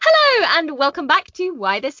and welcome back to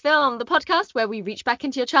Why This Film, the podcast where we reach back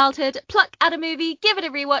into your childhood, pluck out a movie, give it a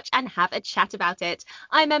rewatch, and have a chat about it.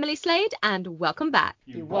 I'm Emily Slade, and welcome back.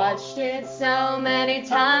 You watched it so many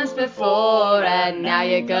times before, and now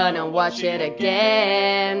you're gonna watch it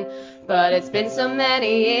again. But it's been so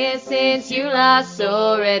many years since you last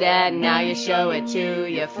saw it, and now you show it to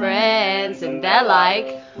your friends, and they're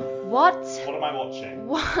like, what? What am I watching?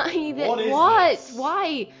 Why? What is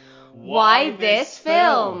this? Why this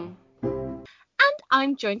film? And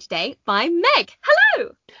I'm joined today by Meg.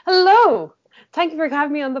 Hello! Hello! Thank you for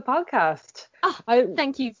having me on the podcast.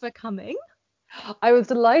 Thank you for coming. I was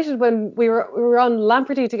delighted when we were on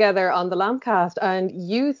Lamperty together on the Lampcast, and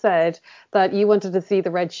you said that you wanted to see the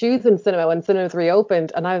Red Shoes in cinema when cinemas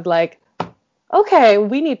reopened, and I was like, okay,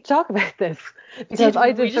 we need to talk about this. Because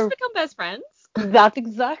we just become best friends? That's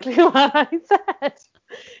exactly what I said.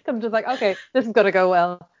 I'm just like, okay, this is going to go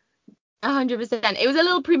well. 100%. It was a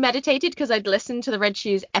little premeditated because I'd listened to the Red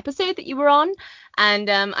Shoes episode that you were on, and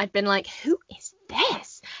I'd been like, who is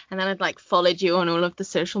this? And then I'd like followed you on all of the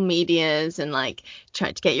social medias and like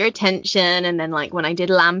tried to get your attention. And then like when I did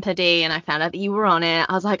Lamperty and I found out that you were on it,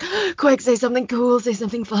 I was like, quick, say something cool, say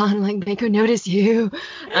something fun, like make her notice you.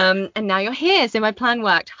 And now you're here, so my plan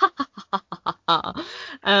worked.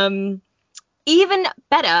 Even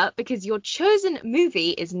better, because your chosen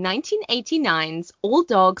movie is 1989's All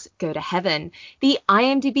Dogs Go to Heaven, the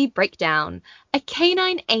IMDb breakdown. A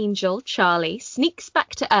canine angel, Charlie, sneaks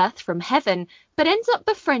back to Earth from heaven, but ends up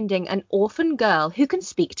befriending an orphan girl who can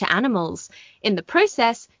speak to animals. In the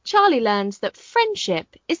process, Charlie learns that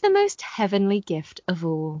friendship is the most heavenly gift of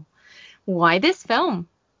all. Why this film?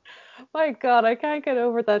 My God, I can't get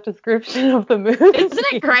over that description of the movie. Isn't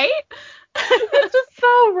it great? It's just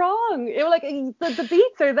so wrong. Like the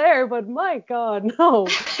beats are there, but my God, no.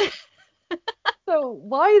 So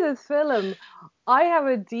why this film? I have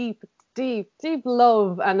a deep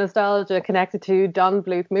love and nostalgia connected to Don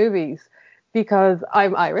Bluth movies because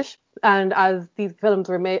I'm Irish, and as these films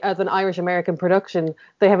were made as an Irish-American production,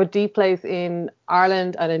 they have a deep place in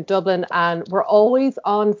Ireland and in Dublin, and we're always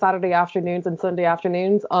on Saturday afternoons and Sunday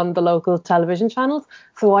afternoons on the local television channels.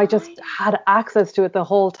 So I just had access to it the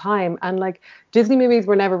whole time, and like Disney movies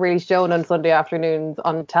were never really shown on Sunday afternoons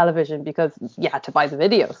on television because you had to buy the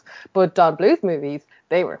videos. But Don Bluth movies,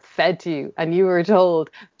 they were fed to you, and you were told,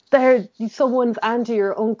 there, someone's auntie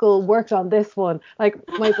or uncle worked on this one. Like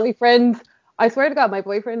my boyfriend's, I swear to God, my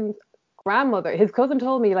boyfriend's grandmother, his cousin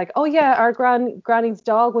told me like, oh yeah, our granny's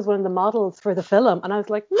dog was one of the models for the film, and I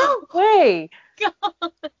was like, no way.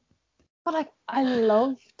 God. But I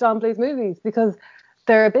love Don Bluth movies because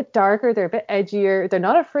they're a bit darker, they're a bit edgier, they're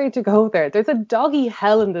not afraid to go there. There's a doggy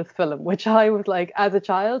hell in this film, which I was like, as a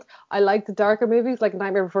child, I liked the darker movies, like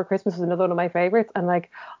Nightmare Before Christmas was another one of my favorites, and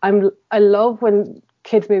like I love when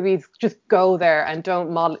kids movies just go there and don't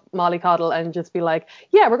mollycoddle and just be like,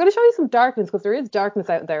 yeah, we're going to show you some darkness because there is darkness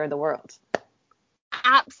out there in the world.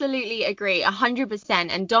 Absolutely agree, 100%.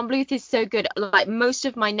 And Don Bluth is so good. Like most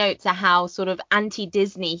of my notes are how sort of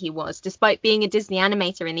anti-Disney he was, despite being a Disney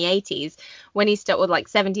animator in the 80s, when he started, like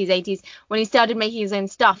 70s, 80s, when he started making his own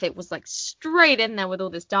stuff, it was like straight in there with all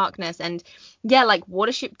this darkness. And yeah, like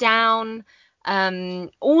Watership Down,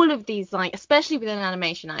 all of these, like especially within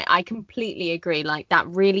animation, I completely agree. Like that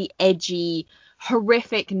really edgy,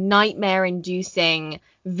 horrific, nightmare-inducing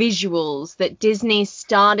visuals that Disney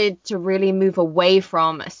started to really move away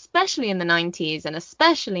from, especially in the 90s and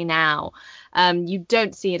especially now. You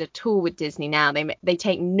don't see it at all with Disney now. They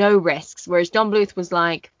take no risks, whereas Don Bluth was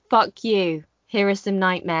like, fuck you, here are some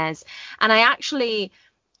nightmares. And I actually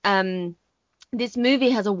this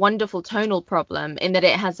movie has a wonderful tonal problem in that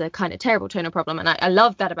it has a kind of terrible tonal problem, and I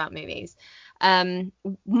love that about movies,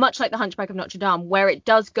 much like The Hunchback of Notre Dame, where it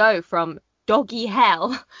does go from doggy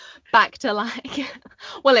hell back to like,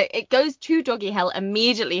 well, it goes to doggy hell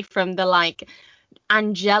immediately from the like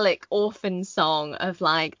angelic orphan song of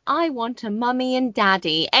like, I want a mummy and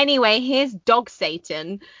daddy. Anyway, here's Dog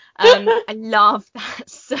Satan. I love that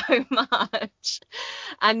so much.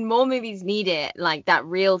 And more movies need it, like that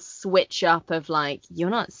real switch up of like,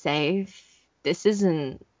 you're not safe. This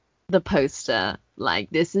isn't the poster.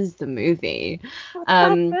 Like, this is the movie.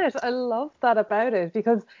 That's it. I love that about it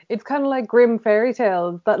because it's kind of like grim fairy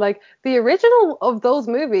tales that like the original of those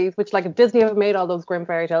movies, which like Disney have made all those grim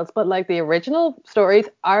fairy tales, but like the original stories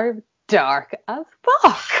are dark as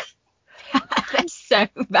fuck. They're so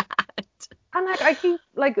bad. And like I keep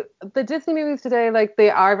like the Disney movies today, like they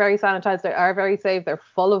are very sanitized, they are very safe, they're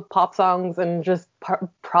full of pop songs and just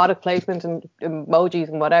product placement and emojis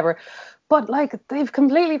and whatever. But like they've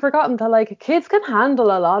completely forgotten that like kids can handle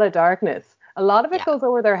a lot of darkness, A lot of it Yeah. goes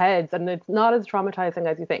over their heads, and it's not as traumatizing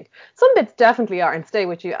as you think. Some bits definitely are and stay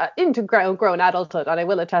with you into grown adulthood, and I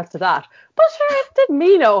will attest to that. But sure, it did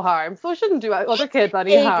me no harm, so it shouldn't do other kids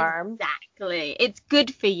any harm. Exactly. It's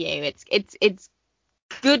good for you. It's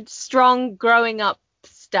good, strong growing up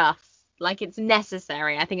stuff. Like, it's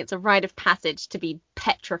necessary. I think it's a rite of passage to be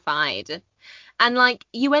petrified. And like,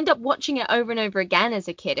 you end up watching it over and over again as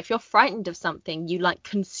a kid. If you're frightened of something, you like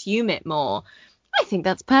consume it more. I think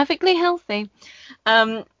that's perfectly healthy.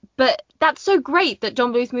 But that's so great that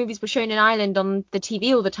John Bluth movies were shown in Ireland on the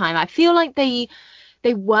TV all the time. I feel like they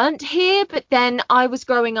weren't here, but then I was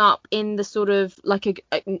growing up in the sort of like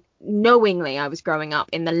knowingly I was growing up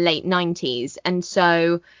in the late 90s, and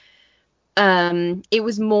so it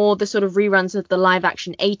was more the sort of reruns of the live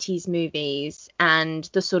action 80s movies and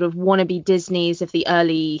the sort of wannabe Disneys of the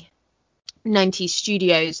early 90s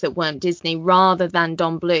studios that weren't Disney, rather than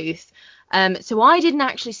Don Bluth. So I didn't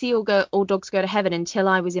actually see All Dogs Go to Heaven until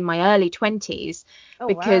I was in my early 20s,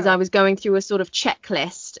 because wow. I was going through a sort of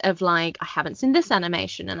checklist of like, I haven't seen this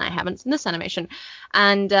animation and I haven't seen this animation.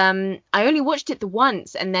 And I only watched it the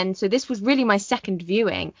once. And then so this was really my second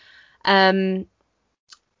viewing.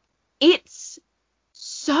 It's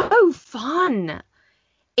so fun.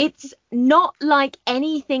 It's not like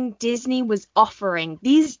anything Disney was offering.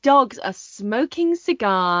 These dogs are smoking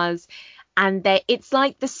cigars, and it's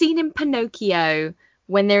like the scene in Pinocchio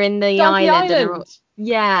when they're in the Donkey island. Island.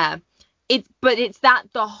 Yeah. But it's that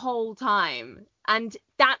the whole time. And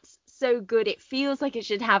that's so good. It feels like it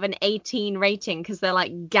should have an 18 rating, because they're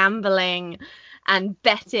like gambling and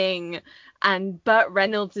betting, and Burt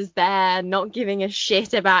Reynolds is there not giving a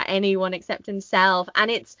shit about anyone except himself, and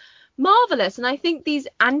it's marvelous. And I think these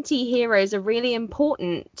anti-heroes are really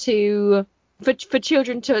important for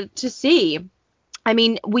children to see. I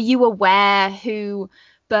mean, were you aware who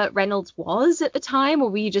Burt Reynolds was at the time, or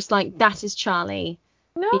were you just like, that is Charlie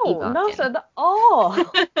No, not Bargain? at all.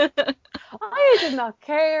 I did not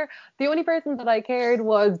care. The only person that I cared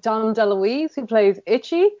was Dom DeLuise, who plays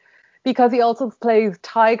Itchy, because he also plays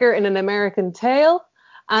Tiger in An American Tail.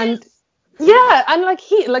 And yeah, and like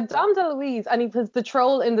Dom DeLuise, and he was the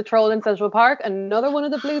troll in The Troll in Central Park, another one of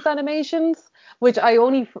the Bluth animations, which I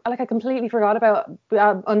completely forgot about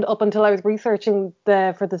up until I was researching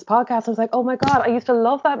for this podcast. I was like, oh my God, I used to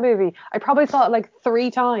love that movie. I probably saw it like 3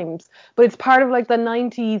 times, but it's part of like the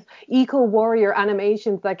 90s eco warrior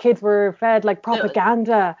animations that kids were fed like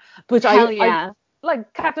propaganda, which Hell I yeah.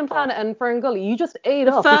 like Captain Planet and Fern Gully. You just ate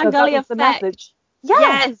The up because that Ferngully was the effect. message. Yeah.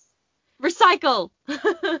 Yes. Recycle.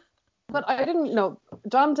 But I didn't know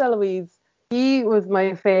Dom DeLuise. He was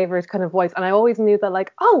my favorite kind of voice, and I always knew that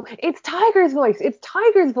like, oh, it's Tiger's voice. It's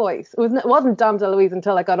Tiger's voice. It wasn't Dom DeLuise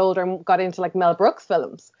until I got older and got into like Mel Brooks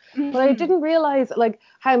films. But I didn't realize like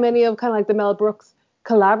how many of kind of like the Mel Brooks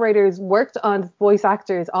collaborators worked on voice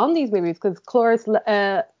actors on these movies, because Cloris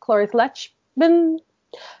Leachman.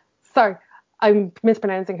 Sorry, I'm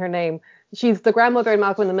mispronouncing her name. She's the grandmother in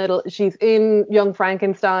Malcolm in the Middle. She's in Young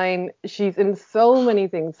Frankenstein. She's in so many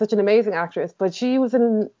things. Such an amazing actress. But she was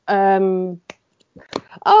in Criminy.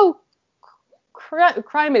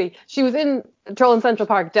 She was in Troll in Central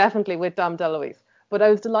Park, definitely with Dom DeLuise. But I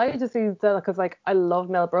was delighted to see Stella, because like I love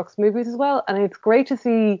Mel Brooks movies as well, and it's great to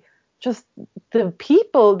see just the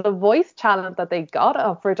people, the voice talent that they got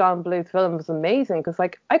up for John Bluth's film was amazing. Because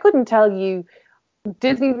like I couldn't tell you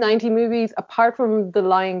Disney's 90 movies, apart from The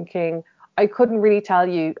Lion King, I couldn't really tell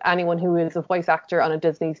you anyone who is a voice actor on a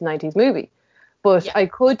Disney's 90s movie. But Yeah. I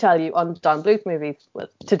could tell you on John Bluth movies, well,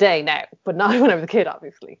 today now, but not when I was a kid,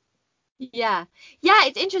 obviously. Yeah. Yeah,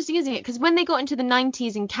 it's interesting, isn't it? Because when they got into the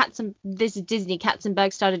 90s and this is Disney,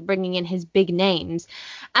 Katzenberg started bringing in his big names,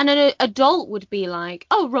 and an adult would be like,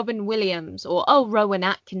 oh, Robin Williams, or oh, Rowan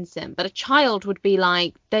Atkinson, but a child would be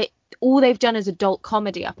like, all they've done is adult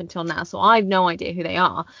comedy up until now, so I have no idea who they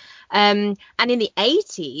are. And in the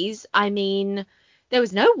 80s, I mean, there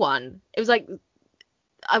was no one. It was like,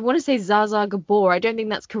 I want to say Zsa Gabor. I don't think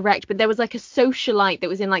that's correct, but there was like a socialite that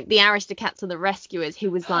was in like the Aristocats and the Rescuers, who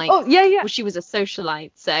was like, Oh, yeah, yeah. well, she was a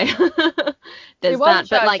socialite, so It there's was that.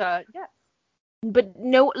 But like, Cha-Cha, yeah. but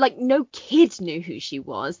no kid knew who she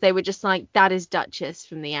was. They were just like, that is Duchess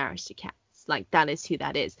from the Aristocats. Like, that is who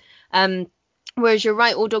that is. Whereas you're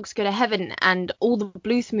right, All Dogs Go to Heaven and all the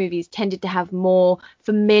Bluth movies tended to have more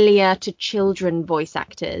familiar to children voice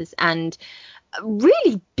actors and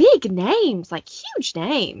really big names, like huge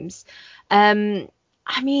names. I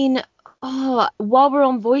mean, while we're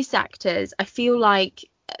on voice actors, I feel like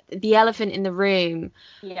the elephant in the room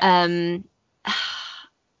Yes.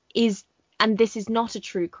 is, and this is not a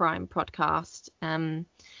true crime podcast,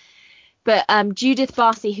 But Judith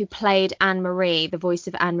Barcy, who played Anne Marie, the voice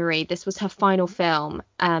of Anne Marie, this was her final film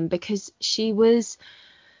because she was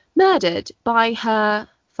murdered by her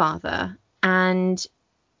father. And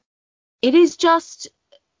it is just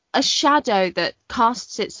a shadow that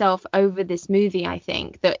casts itself over this movie, I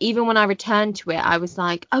think, that even when I returned to it, I was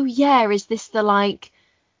like, oh yeah, is this the like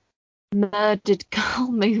murdered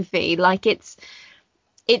girl movie? Like it's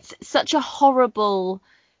such a horrible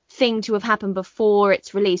thing to have happened before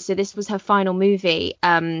its release. So this was her final movie.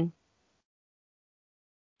 I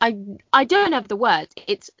don't have the words.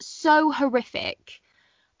 It's so horrific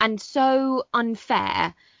and so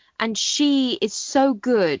unfair, and she is so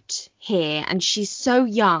good here, and she's so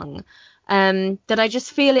young, that I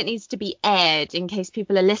just feel it needs to be aired in case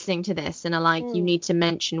people are listening to this and are like, you need to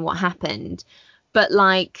mention what happened. But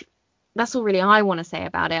like, that's all really I want to say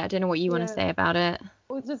about it. I don't know what you want to say about it.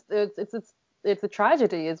 Well, it's a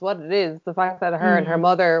tragedy, is what it is. The fact that her and her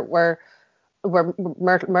mother were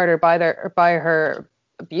murdered by her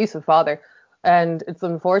abusive father, and it's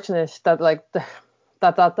unfortunate that like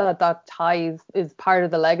that ties is part of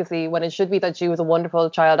the legacy, when it should be that she was a wonderful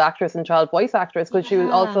child actress and child voice actress, because she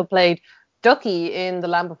also played Ducky in The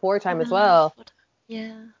Land Before Time as well.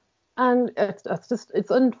 Yeah. And it's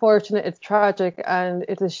unfortunate, it's tragic, and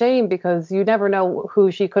it's a shame because you never know who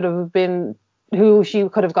she could have been, who she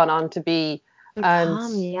could have gone on to be.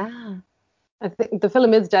 Yeah. I think the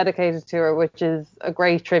film is dedicated to her, which is a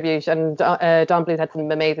great tribute. And Don Bluth had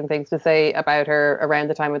some amazing things to say about her around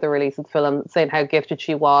the time of the release of the film, saying how gifted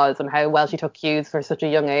she was and how well she took cues for such a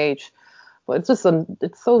young age. But it's just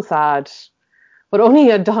it's so sad. But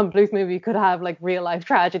only a Don Bluth movie could have like real life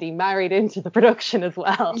tragedy married into the production as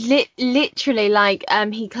well. Literally, like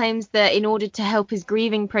he claims that in order to help his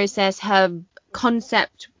grieving process, her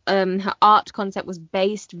art concept was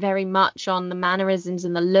based very much on the mannerisms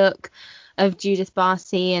and the look of Judith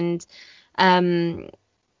Barcy, and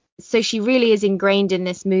so she really is ingrained in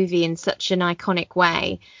this movie in such an iconic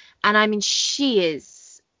way. And I mean, she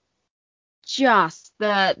is just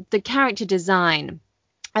the character design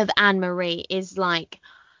of Anne Marie is like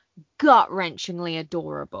gut-wrenchingly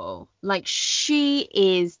adorable. Like, she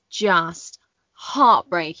is just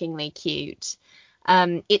heartbreakingly cute.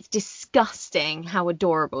 It's disgusting how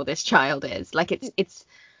adorable this child is. Like, it's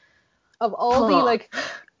of all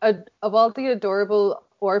the adorable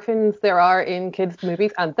orphans there are in kids'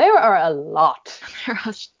 movies, and there are a lot. There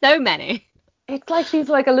are so many. It's like she's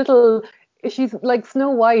like Snow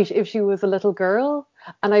White if she was a little girl,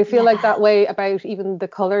 and I feel like that way about even the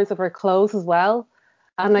colors of her clothes as well.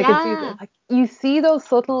 And I can see, like, you see those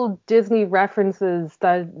subtle Disney references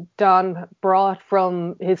that Don brought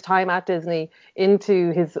from his time at Disney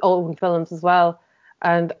into his own films as well.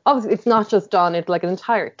 And obviously, it's not just Don; it's like an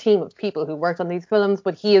entire team of people who worked on these films.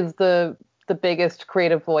 But he is the biggest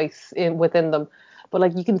creative voice within them. But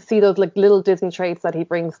like, you can see those like little Disney traits that he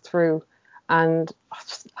brings through. And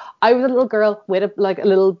I was a little girl with a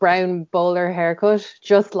little brown bowler haircut,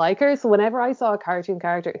 just like her. So whenever I saw a cartoon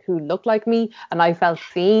character who looked like me and I felt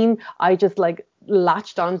seen, I just like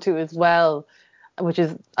latched onto as well. Which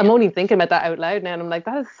is, I'm only thinking about that out loud now, and I'm like,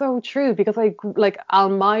 that is so true, because I like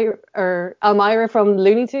Elmira from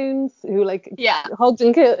Looney Tunes, who like hugged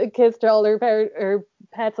and kissed all her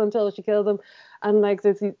pets until she killed them, and like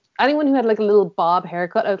there's anyone who had like a little bob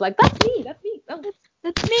haircut, I was like, that's me. Oh.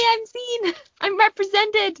 That's me, I'm seen, I'm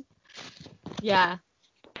represented. Yeah.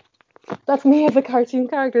 That's me as a cartoon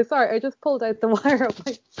character. Sorry, I just pulled out the wire of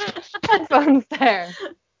my headphones there.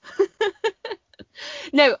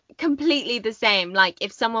 No, completely the same. Like,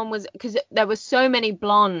 if someone was, because there were so many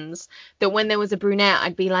blondes that when there was a brunette,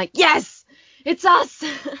 I'd be like, yes, it's us.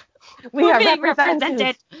 We are being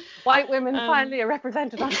represented. White women finally are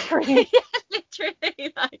represented on screen. Yeah,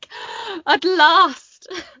 literally, like, at last.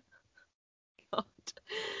 God.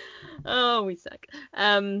 Oh, we suck.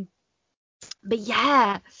 But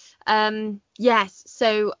yeah, yes.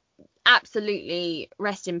 So absolutely,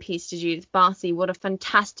 rest in peace to Judith Barcy. What a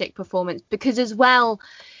fantastic performance, because as well,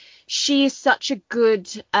 she is such a good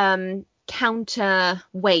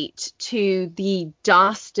counterweight to the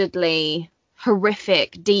dastardly,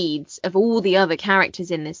 horrific deeds of all the other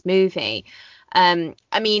characters in this movie. I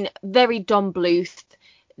mean, very Don Bluth.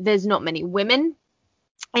 There's not many women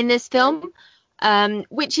in this film.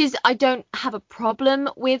 Which is, I don't have a problem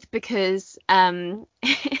with, because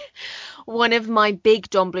one of my big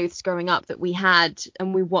Don Bluths growing up that we had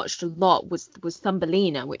and we watched a lot was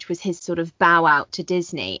Thumbelina, which was his sort of bow out to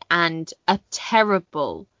Disney, and a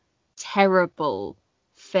terrible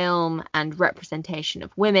film and representation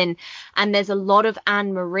of women. And there's a lot of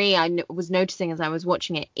Anne Marie I was noticing as I was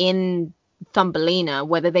watching it in Thumbelina,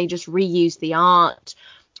 whether they just reused the art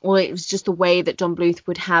or it was just the way that Don Bluth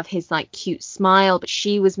would have his like cute smile, but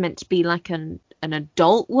she was meant to be like an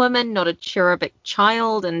adult woman, not a cherubic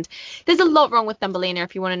child. And there's a lot wrong with Thumbelina.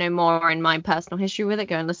 If you want to know more in my personal history with it,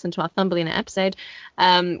 go and listen to our Thumbelina episode,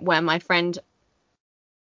 where my friend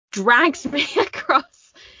drags me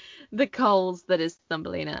across the coals that is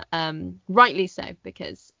Thumbelina. Rightly so,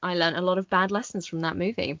 because I learned a lot of bad lessons from that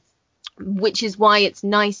movie, which is why it's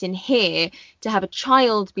nice in here to have a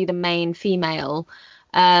child be the main female.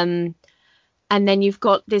 And then you've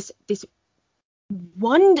got this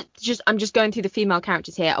I'm just going through the female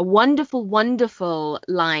characters here. A wonderful,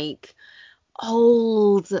 like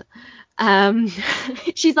old,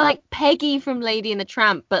 she's like Peggy from Lady and the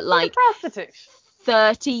Tramp, but like a prostitute.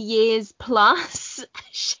 30 years plus.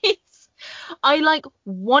 I like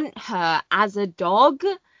want her as a dog.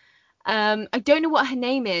 I don't know what her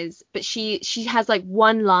name is, but she has like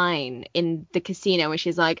one line in the casino where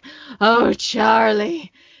she's like, "Oh,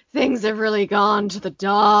 Charlie, things have really gone to the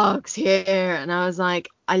dogs here." And I was like,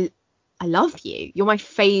 I love you. You're my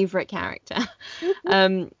favorite character.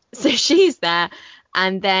 So she's there.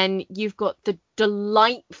 And then you've got the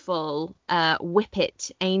delightful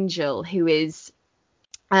Whippet Angel, who is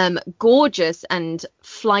gorgeous and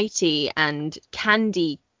flighty and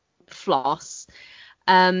candy floss,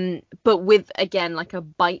 but with, again, like a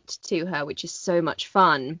bite to her, which is so much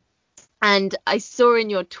fun. And I saw in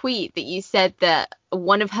your tweet that you said that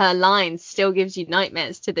one of her lines still gives you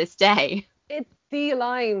nightmares to this day. It's the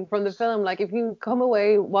line from the film. Like, if you come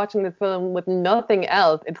away watching the film with nothing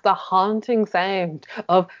else, it's the haunting sound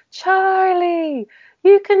of "Charlie,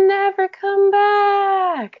 you can never come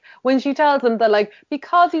back." When she tells him that, like,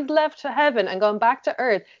 because he's left to heaven and gone back to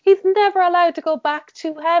earth, he's never allowed to go back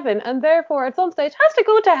to heaven, and therefore at some stage has to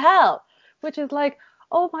go to hell. Which is like,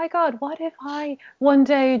 oh my God, what if I one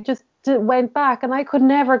day just went back and I could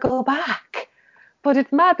never go back? But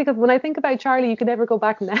it's mad, because when I think about Charlie, you can never go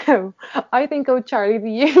back now, I think of Charlie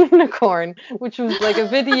the Unicorn, which was like a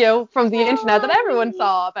video from the internet that everyone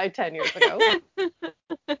saw about 10 years ago.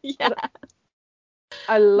 Yeah. But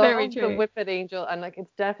I love the Whippet Angel, and like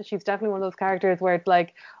she's definitely one of those characters where it's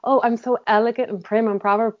like, oh, I'm so elegant and prim and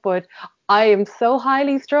proper, but I am so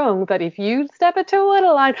highly strung that if you step a toe out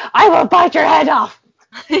of line, I will bite your head off.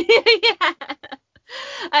 Yeah.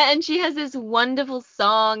 And she has this wonderful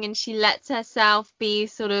song, and she lets herself be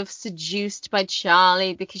sort of seduced by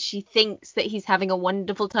Charlie because she thinks that he's having a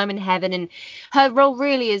wonderful time in heaven, and her role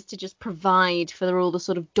really is to just provide for all the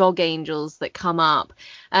sort of dog angels that come up.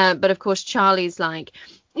 But of course Charlie's like,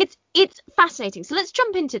 it's fascinating. So let's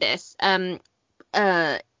jump into this. Very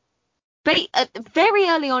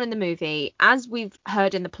early on in the movie, as we've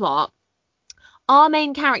heard in the plot, our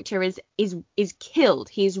main character is killed.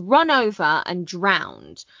 He's run over and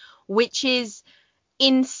drowned, which is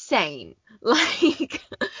insane. Like,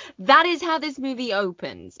 that is how this movie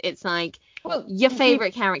opens. It's like, well, your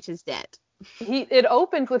favorite character's dead. It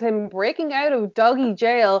opens with him breaking out of doggy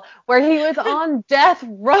jail, where he was on death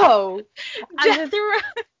row.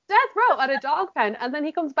 Death row at a dog pen, and then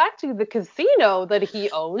he comes back to the casino that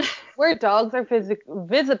he owns, where dogs are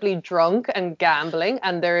visibly drunk and gambling,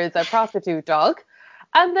 and there is a prostitute dog.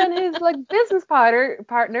 And then his like business partner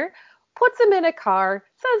puts him in a car,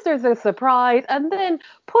 says there's a surprise, and then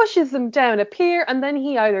pushes him down a pier, and then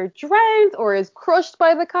he either drowns or is crushed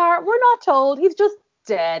by the car. We're not told. He's just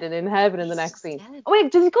dead and in heaven in the next scene. Oh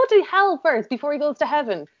wait, does he go to hell first before he goes to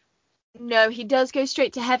heaven? No, he does go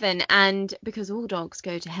straight to heaven, and because all dogs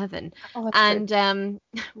go to heaven. And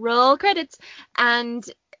roll credits. And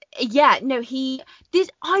yeah, no,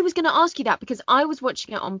 I was going to ask you that because I was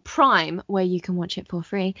watching it on Prime, where you can watch it for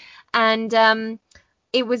free, and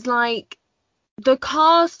it was like the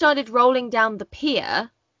car started rolling down the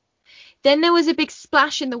pier, then there was a big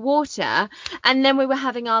splash in the water, and then we were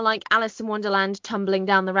having our like Alice in Wonderland tumbling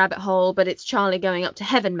down the rabbit hole, but it's Charlie going up to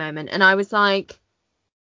heaven moment. And I was like,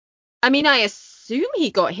 I mean, I assume he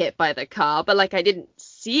got hit by the car, but like I didn't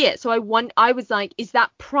see it. So I was like, is that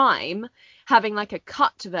Prime having like a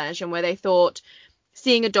cut version where they thought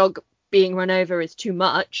seeing a dog being run over is too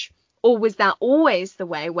much? Or was that always the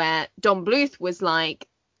way where Don Bluth was like,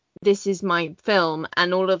 this is my film,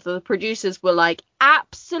 and all of the producers were like,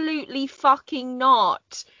 absolutely fucking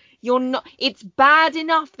not. You're not. It's bad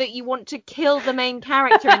enough that you want to kill the main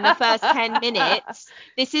character in the first 10 minutes.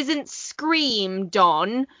 This isn't Scream,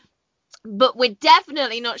 Don. But we're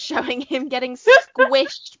definitely not showing him getting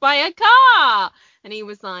squished by a car. And he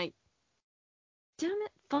was like, damn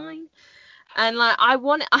it, fine. And like, I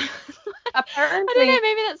want it. Apparently, I don't know,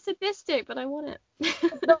 maybe that's sadistic, but I want it.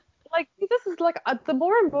 No, like, this is like, the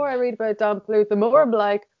more and more I read about Don Bluth, the more I'm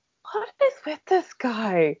like, what is with this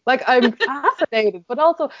guy? Like, I'm fascinated, but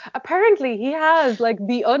also apparently he has like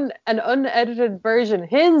an unedited version,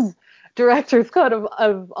 his director's cut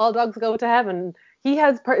of All Dogs Go to Heaven. He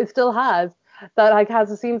has still has that, like, has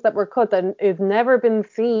the scenes that were cut that is never been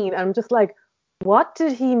seen. I'm just like, what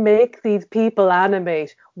did he make these people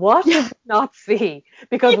animate? What did we not see?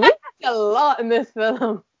 Because we had a lot in this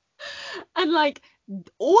film. And like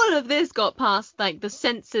all of this got past like the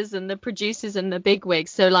censors and the producers and the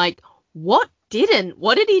bigwigs. So like, what did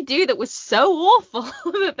he do that was so awful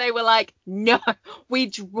that they were like, no, we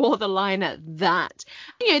draw the line at that?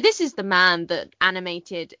 You know, this is the man that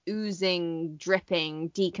animated oozing, dripping,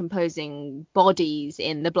 decomposing bodies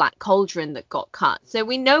in The Black Cauldron that got cut. So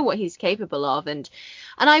we know what he's capable of. And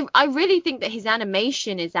I really think that his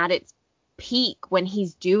animation is at its peak when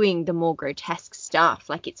he's doing the more grotesque stuff.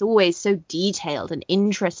 Like, it's always so detailed and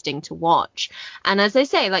interesting to watch. And as I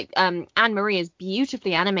say, like, Anne-Marie is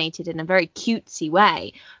beautifully animated in a very cutesy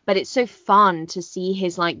way, but it's so fun to see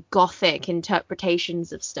his like gothic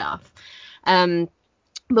interpretations of stuff.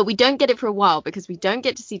 But we don't get it for a while because we don't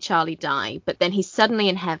get to see Charlie die. But then he's suddenly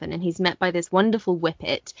in heaven and he's met by this wonderful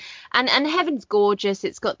Whippet. And heaven's gorgeous.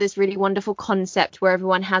 It's got this really wonderful concept where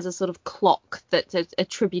everyone has a sort of clock that's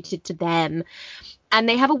attributed to them. And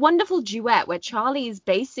they have a wonderful duet where Charlie is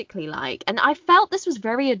basically like, and I felt this was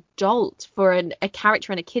very adult for a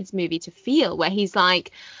character in a kid's movie to feel, where he's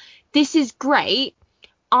like, this is great.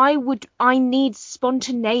 I need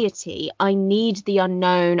spontaneity. I need the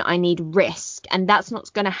unknown. I need risk. And that's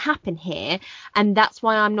not going to happen here. And that's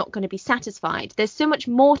why I'm not going to be satisfied. There's so much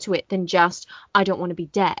more to it than just, I don't want to be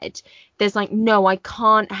dead. There's like, no, I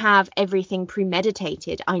can't have everything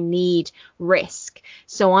premeditated. I need risk.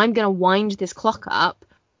 So I'm going to wind this clock up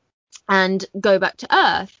and go back to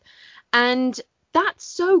Earth. And that's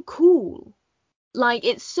so cool. Like,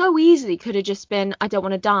 it so easily could have just been, I don't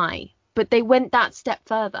want to die. But they went that step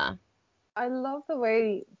further. I love the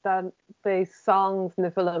way that the songs in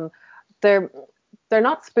the film, they're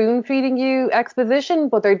not spoon feeding you exposition,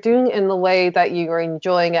 but they're doing it in the way that you are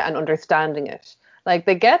enjoying it and understanding it. Like,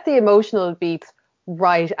 they get the emotional beats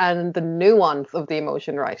right and the nuance of the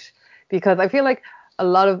emotion right. Because I feel like a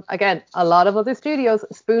lot of other studios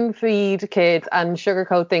spoon feed kids and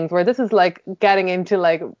sugarcoat things, where this is like getting into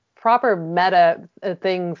like proper meta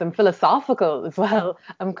things and philosophical as well.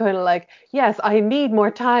 I'm kind of like, yes, I need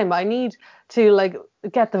more time. I need to like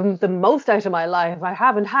get the most out of my life. I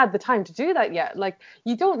haven't had the time to do that yet. Like,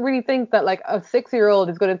 you don't really think that like a 6-year-old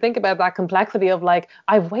is going to think about that complexity of like,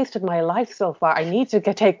 I've wasted my life so far. I need to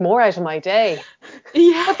take more out of my day.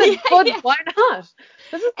 Yeah, but why not?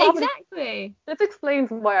 This is exactly. This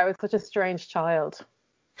explains why I was such a strange child.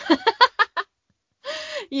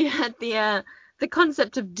 You had the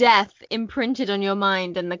concept of death imprinted on your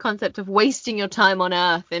mind and the concept of wasting your time on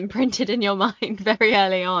Earth imprinted in your mind very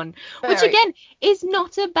early on, which again is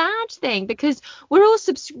not a bad thing, because we're all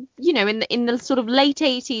in the sort of late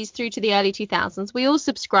 80s through to the early 2000s, we all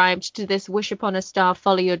subscribed to this wish upon a star,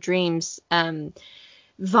 follow your dreams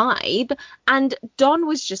vibe, and Don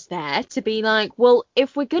was just there to be like, well,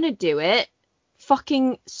 if we're gonna do it,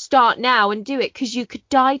 fucking start now and do it, because you could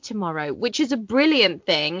die tomorrow, which is a brilliant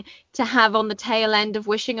thing to have on the tail end of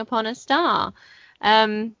Wishing Upon a Star.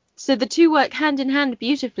 So the two work hand in hand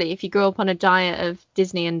beautifully if you grow up on a diet of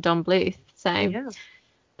Disney and Don Bluth. So yeah.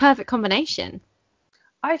 Perfect combination.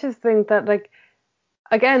 I just think that, like,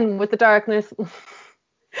 again, with the darkness,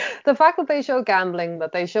 the fact that they show gambling,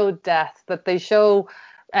 that they show death, that they show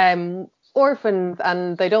orphans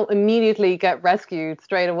and they don't immediately get rescued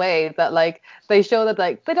straight away, that like they show that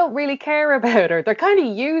like they don't really care about her, they're kind of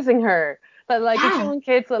using her, that like it's showing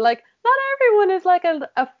kids that like not everyone is like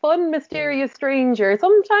a fun mysterious stranger.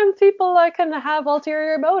 Sometimes people like can have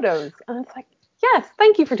ulterior motives, and it's like, yes,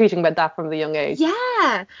 thank you for teaching about that from the young age.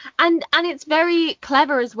 Yeah, and it's very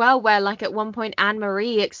clever as well, where like at one point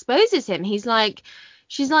Anne-Marie exposes him. She's like,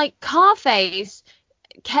 Carface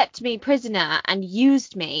kept me prisoner and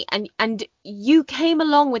used me, and you came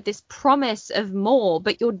along with this promise of more,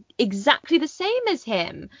 but you're exactly the same as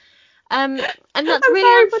him, and that's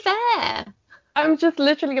really unfair. I'm just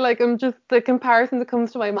literally like, the comparison that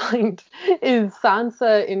comes to my mind is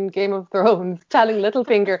Sansa in Game of Thrones telling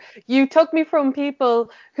Littlefinger, you took me from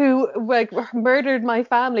people who like murdered my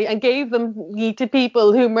family and gave me to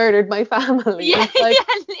people who murdered my family. Yeah, it's like,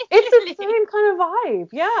 it's the same kind of vibe.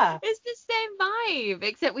 Yeah. It's the same vibe,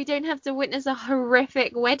 except we don't have to witness a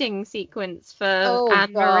horrific wedding sequence for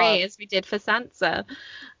Anne-Marie as we did for Sansa.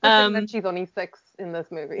 That she's only 6 in this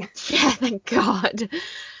movie. Yeah, thank God.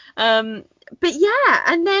 But yeah,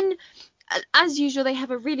 and then as usual they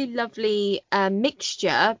have a really lovely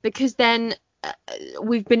mixture, because then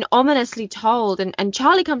we've been ominously told, and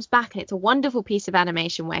Charlie comes back, and it's a wonderful piece of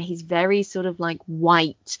animation where he's very sort of like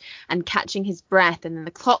white and catching his breath, and then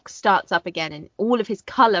the clock starts up again and all of his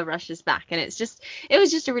color rushes back, and it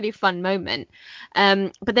was just a really fun moment.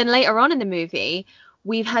 But then later on in the movie,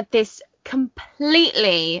 we've had this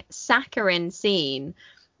completely saccharine scene,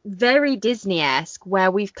 very Disney-esque,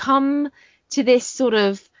 where we've come to this sort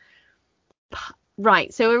of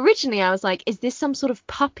right. So originally I was like, is this some sort of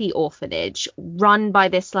puppy orphanage run by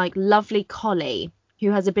this like lovely collie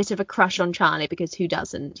who has a bit of a crush on Charlie, because who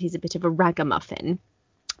doesn't? He's a bit of a ragamuffin.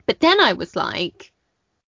 But then I was like,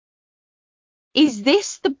 is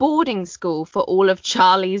this the boarding school for all of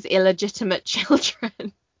Charlie's illegitimate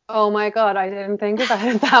children? Oh my God, I didn't think about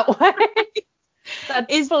it that way.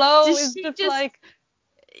 That Flo is just like,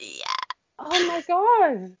 yeah. oh my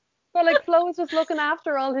God. So like Flo is just looking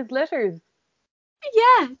after all his litters.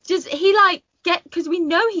 Yeah, just he like because we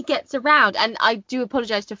know he gets around, and I do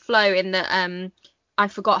apologize to Flo in that I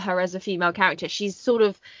forgot her as a female character. She's sort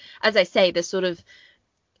of, as I say, the sort of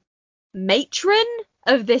matron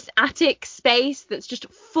of this attic space that's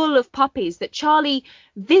just full of puppies that Charlie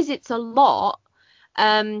visits a lot,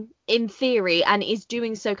 in theory, and is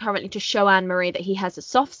doing so currently to show Anne-Marie that he has a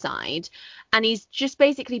soft side, and he's just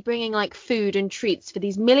basically bringing like food and treats for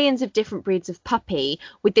these millions of different breeds of puppy,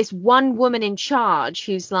 with this one woman in charge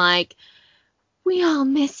who's like, we all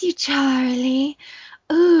miss you, Charlie.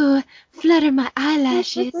 Ooh, flutter my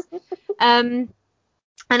eyelashes.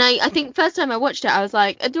 And I think first time I watched it, I was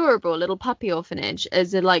like, adorable little puppy orphanage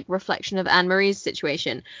as a like reflection of Anne-Marie's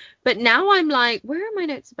situation. But now I'm like, where are my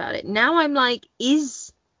notes about it? Now I'm like,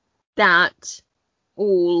 is that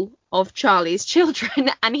all of Charlie's children?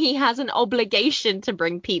 And he has an obligation to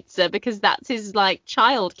bring pizza because that's his like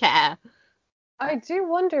childcare. I do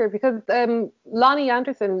wonder because Lonnie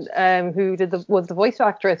Anderson, who was the voice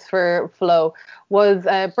actress for Flo, was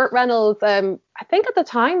Burt Reynolds. I think at the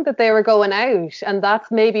time that they were going out, and that's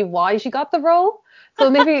maybe why she got the role. So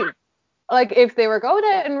maybe like if they were going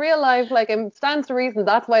out in real life, like it stands to reason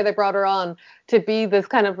that's why they brought her on to be this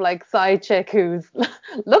kind of like side chick who's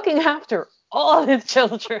looking after all his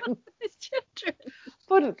children. His children.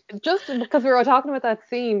 But just because we were talking about that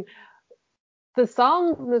scene, the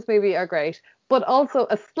songs in this movie are great, but also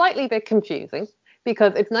a slightly bit confusing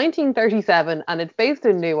because it's 1937 and it's based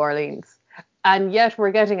in New Orleans, and yet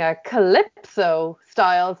we're getting a calypso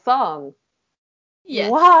style song. Yes.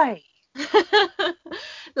 Why?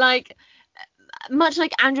 Like, much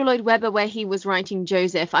like Andrew Lloyd Webber, where he was writing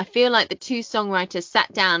Joseph, I feel like the two songwriters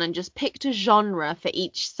sat down and just picked a genre for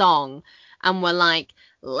each song and were like,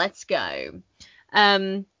 let's go.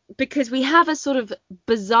 Because we have a sort of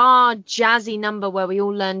bizarre jazzy number where we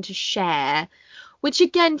all learn to share, which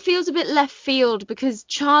again feels a bit left field because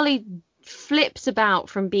Charlie flips about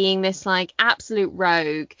from being this like absolute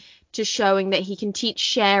rogue to showing that he can teach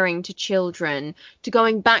sharing to children, to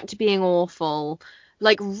going back to being awful,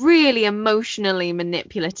 like really emotionally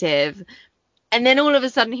manipulative. And then all of a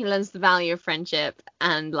sudden he learns the value of friendship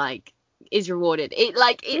and like is rewarded.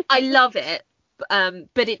 I love it.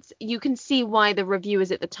 But you can see why the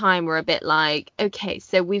reviewers at the time were a bit like, okay,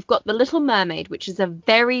 so we've got The Little Mermaid, which is a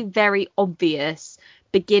very, very obvious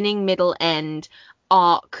beginning, middle, end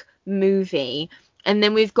arc movie. And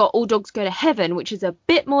then we've got All Dogs Go to Heaven, which is a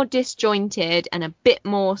bit more disjointed and a bit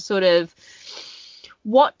more sort of,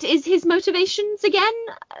 what is his motivations again?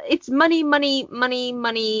 It's money, money, money,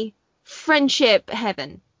 money, friendship,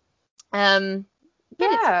 heaven.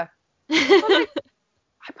 Yeah.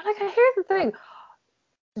 But like, here's the thing.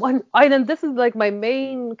 And this is like my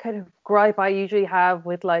main kind of gripe I usually have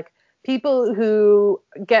with like people who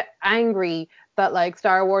get angry that like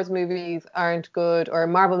Star Wars movies aren't good or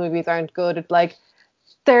Marvel movies aren't good. It's like,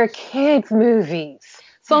 they're kids movies.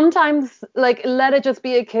 Sometimes like let it just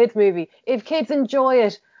be a kids movie. If kids enjoy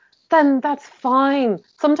it, then that's fine.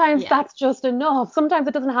 Sometimes that's just enough. Sometimes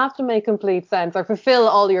it doesn't have to make complete sense or fulfill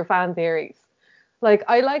all your fan theories. Like,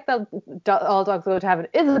 I like that All Dogs Go to Heaven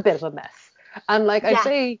is a bit of a mess. And like I'd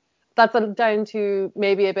say that's down to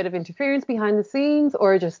maybe a bit of interference behind the scenes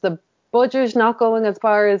or just the budget not going as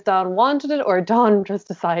far as Don wanted it, or Don just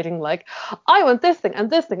deciding like, I want this thing and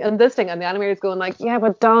this thing and this thing, and the animator's going like, yeah,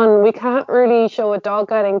 but Don, we can't really show a dog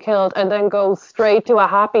getting killed and then go straight to a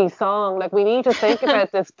happy song. Like, we need to think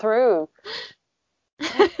about this through.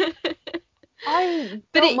 But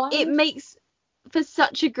it makes for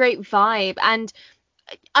such a great vibe, and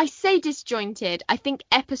I say disjointed. I think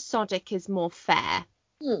episodic is more fair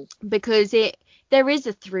because there is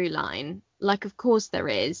a through line, like of course there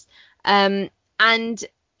is, and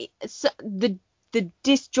so the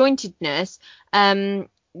disjointedness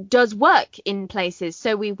does work in places.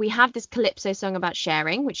 So we have this calypso song about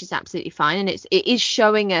sharing, which is absolutely fine, and it is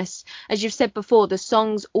showing us, as you've said before, the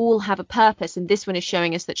songs all have a purpose, and this one is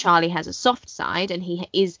showing us that Charlie has a soft side and he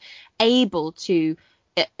is able to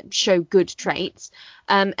show good traits.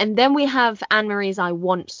 And then we have Anne Marie's I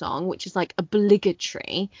Want song, which is like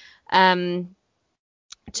obligatory to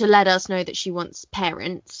let us know that she wants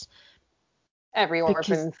parents. Every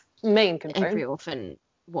orphan's main concern. Every orphan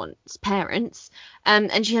wants parents.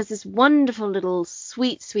 And she has this wonderful little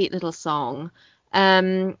sweet little song.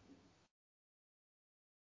 And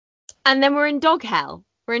then we're in dog hell.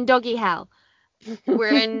 We're in doggy hell.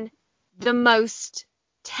 We're in the most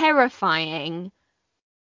terrifying,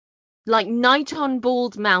 like Night on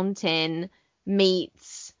Bald Mountain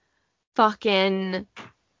meets fucking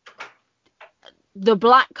The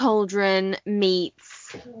Black Cauldron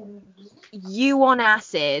meets You on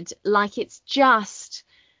Acid. Like, it's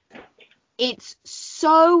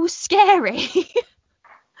so scary.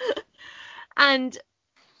 And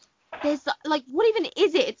there's like, what even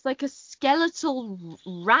is it? It's like a skeletal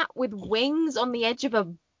rat with wings on the edge of a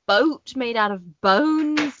boat made out of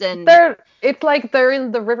bones, and it's like they're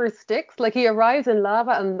in the river Styx. Like, he arrives in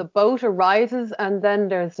lava and the boat arises, and then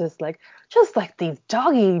there's just like these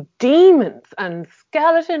doggy demons and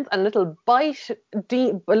skeletons and little bats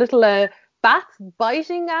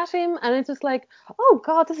biting at him, and it's just like, oh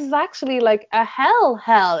god, this is actually like a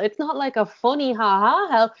hell. It's not like a funny ha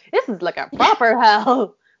hell. This is like a proper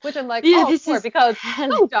hell. Which I'm like, yeah, oh, this sure, is because hell.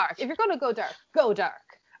 go dark. If you're gonna go dark.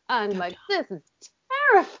 And like, this is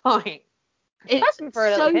terrifying. It's For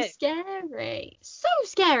a little so kid.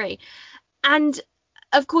 scary. And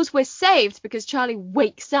of course we're saved because Charlie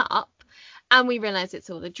wakes up and we realize it's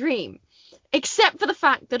all a dream, except for the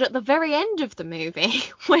fact that at the very end of the movie,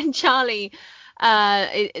 when Charlie's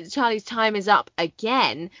time is up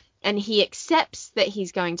again and he accepts that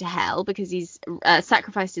he's going to hell because he's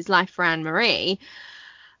sacrificed his life for Anne Marie,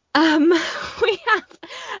 we have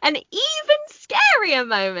an even scarier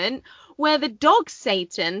moment where the dog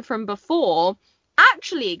Satan from before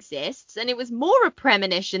actually exists, and it was more a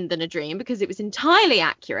premonition than a dream because it was entirely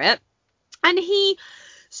accurate, and he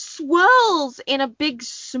swirls in a big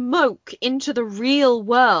smoke into the real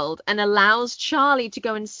world and allows Charlie to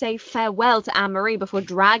go and say farewell to Anne Marie before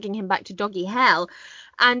dragging him back to doggy hell.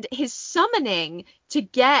 And his summoning to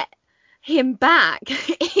get him back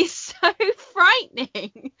is so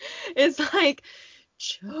frightening. It's like,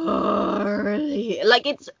 Charlie, like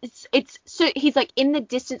it's so he's like in the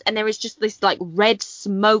distance and there is just this like red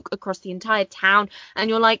smoke across the entire town, and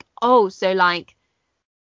you're like, oh, so like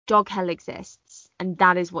dog hell exists and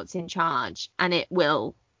that is what's in charge and it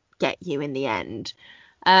will get you in the end,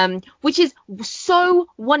 which is so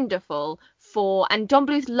wonderful. And Don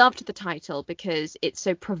Bluth loved the title because it's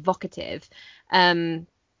so provocative.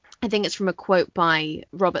 I think it's from a quote by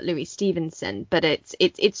Robert Louis Stevenson, but it's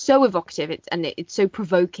so evocative, it's so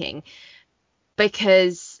provoking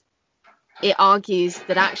because it argues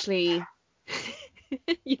that actually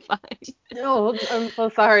you fine. No, I'm so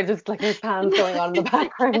sorry, just like his hands going on in the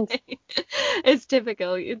background. It's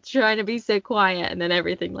typical. You're trying to be so quiet and then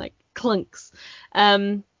everything like clunks.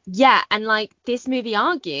 Yeah, and like this movie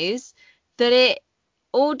argues that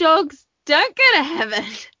all dogs don't go to heaven,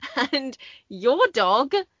 and your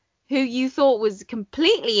dog, who you thought was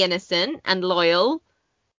completely innocent and loyal,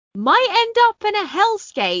 might end up in a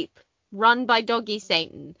hellscape run by doggy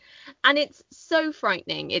Satan. And it's so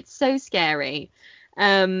frightening. It's so scary.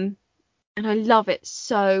 And I love it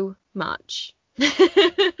so much.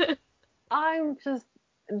 I'm just,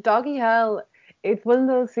 doggy hell, it's one of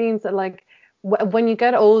those scenes that like, when you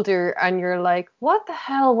get older and you're like, what the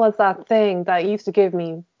hell was that thing that used to give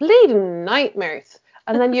me bleeding nightmares?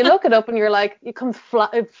 And then you look it up and you're like, it comes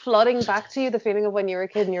flooding back to you, the feeling of when you were a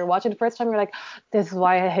kid and you're watching the first time, you're like, this is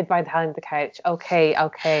why I hid my hand in the couch.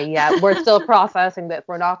 Okay, yeah, we're still processing this.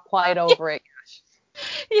 We're not quite over it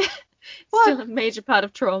yet. Yeah, still a major part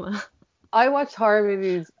of trauma. I watched horror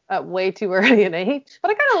movies at way too early an age,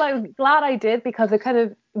 but I kind of like glad I did because it kind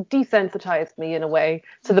of desensitized me in a way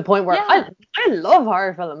to the point where I love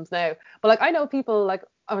horror films now. But like I know people like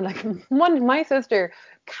I'm like my sister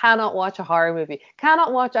cannot watch a horror movie,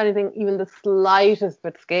 cannot watch anything even the slightest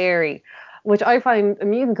bit scary, which I find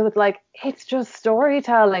amusing because it's like it's just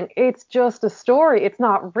storytelling, it's just a story, it's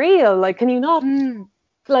not real. Like, can you not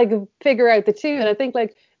like figure out the two? And I think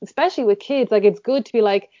like especially with kids, like it's good to be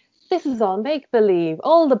like, this is all make-believe.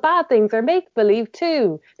 All the bad things are make-believe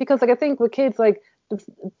too. Because like I think with kids, like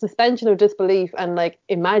suspension of disbelief and like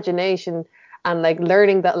imagination and like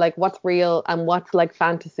learning that like what's real and what's like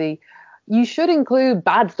fantasy, you should include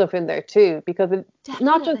bad stuff in there too, because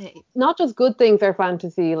Definitely. not just good things are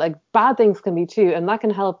fantasy, like bad things can be too, and that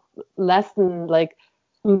can help lessen like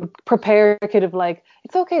prepare a kid of like,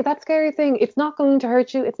 it's okay, that scary thing, it's not going to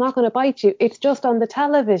hurt you, it's not going to bite you, it's just on the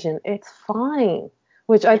television, it's fine.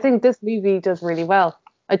 Which I think this movie does really well.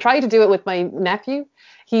 I tried to do it with my nephew.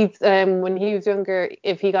 He's when he was younger,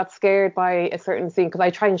 if he got scared by a certain scene, because I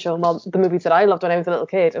try and show him all the movies that I loved when I was a little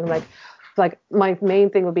kid, and like my main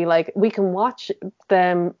thing would be like, we can watch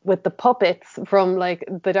them with the puppets from like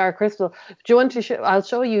the Dark Crystal. Do you want to I'll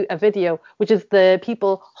show you a video which is the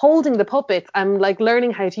people holding the puppets and like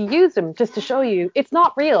learning how to use them, just to show you it's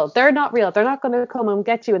not real. They're not real. They're not going to come and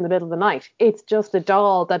get you in the middle of the night. It's just a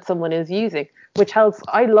doll that someone is using, which helps.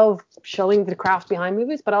 I love showing the craft behind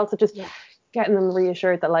movies, but also just getting them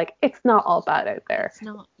reassured that like it's not all bad out there. It's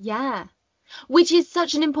not. Yeah. Which is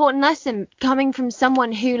such an important lesson coming from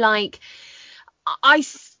someone who, like, I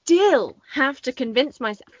still have to convince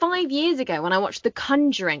myself. 5 years ago when I watched The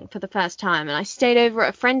Conjuring for the first time, and I stayed over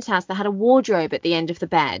at a friend's house that had a wardrobe at the end of the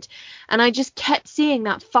bed, and I just kept seeing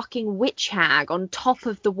that fucking witch hag on top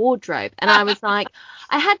of the wardrobe, and I was like,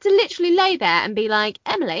 I had to literally lay there and be like,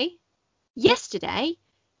 Emily, yesterday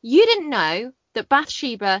you didn't know that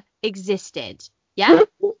Bathsheba existed, yeah?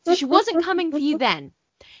 So she wasn't coming for you then.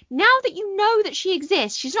 Now that you know that she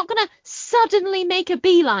exists, she's not going to suddenly make a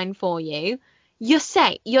beeline for you. You're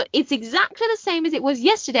safe. It's exactly the same as it was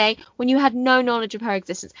yesterday when you had no knowledge of her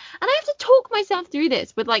existence. And I have to talk myself through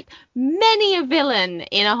this with like many a villain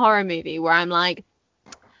in a horror movie where I'm like,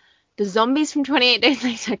 the zombies from 28 Days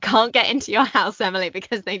Later can't get into your house, Emily,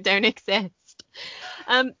 because they don't exist.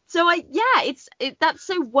 So that's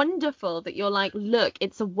so wonderful that you're like, look,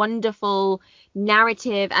 it's a wonderful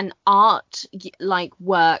narrative and art like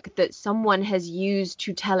work that someone has used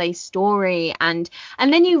to tell a story, and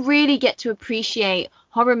then you really get to appreciate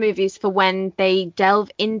horror movies for when they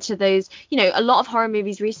delve into those. A lot of horror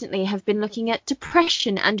movies recently have been looking at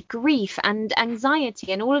depression and grief and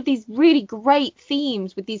anxiety and all of these really great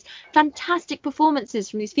themes with these fantastic performances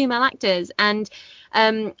from these female actors, and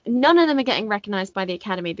none of them are getting recognized by the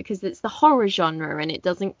Academy because it's the horror genre and it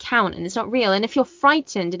doesn't count and it's not real. And if you're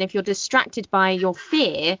frightened and if you're distracted by your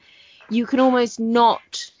fear, you can almost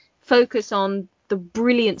not focus on the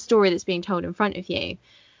brilliant story that's being told in front of you.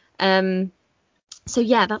 So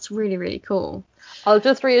yeah, that's really, really cool. I'll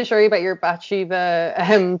just reassure you about your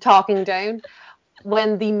Bathsheba talking down.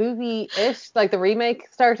 When the movie like the remake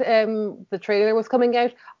the trailer was coming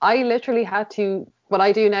out, I literally had to. What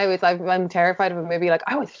I do now is I'm terrified of a movie. Like,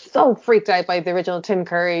 I was so freaked out by the original Tim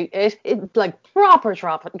Curry. It like proper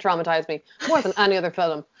traumatized me more than any other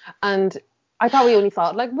film. And I thought we only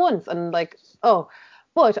saw it like once, and like,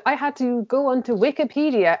 but I had to go onto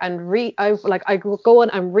Wikipedia and I go on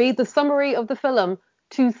and read the summary of the film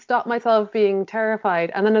to stop myself being terrified.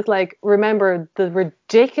 And then it's like, remember the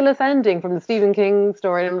ridiculous ending from the Stephen King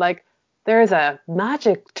story. And I'm like, there's a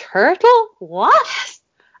magic turtle? What?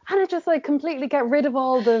 And it just like completely get rid of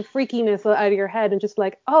all the freakiness out of your head and just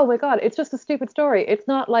like, oh my God, it's just a stupid story. It's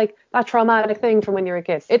not like that traumatic thing from when you were a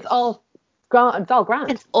kid. It's all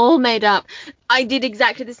grand. It's all made up. I did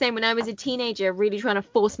exactly the same when I was a teenager, really trying to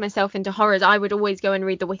force myself into horrors. I would always go and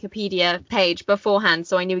read the Wikipedia page beforehand,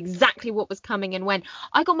 so I knew exactly what was coming and when.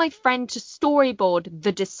 I got my friend to storyboard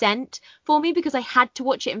The Descent for me because I had to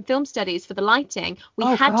watch it in film studies for the lighting. We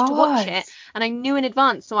had to watch it, and I knew in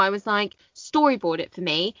advance, so I was like, storyboard it for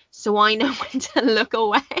me so I know when to look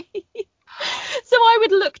away. So I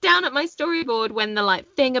would look down at my storyboard when the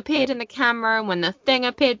like thing appeared in the camera and when the thing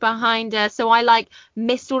appeared behind her. So I like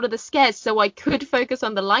missed all of the scares so I could focus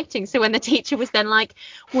on the lighting. So when the teacher was then like,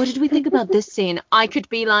 what did we think about this scene? I could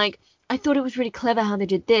be like, I thought it was really clever how they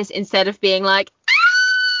did this, instead of being like,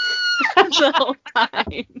 the whole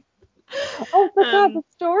time. Oh my God, the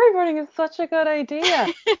storyboarding is such a good idea.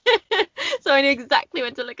 So I knew exactly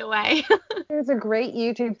when to look away. There's a great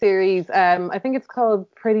YouTube series. I think it's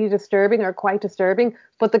called Pretty Disturbing or Quite Disturbing.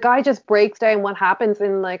 But the guy just breaks down what happens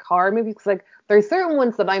in like horror movies. Like there's certain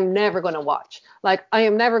ones that I'm never going to watch. Like I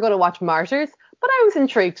am never going to watch Martyrs. But I was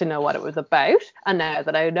intrigued to know what it was about. And now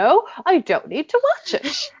that I know, I don't need to watch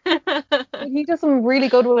it. He does some really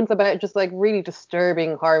good ones about just like really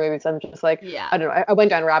disturbing horror movies. I'm just like, yeah. I don't know. I went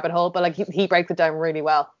down a rabbit hole, but like he breaks it down really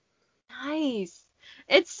well. Nice.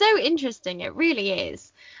 It's so interesting. It really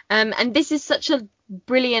is. And this is such a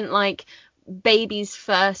brilliant, like, baby's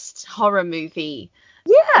first horror movie.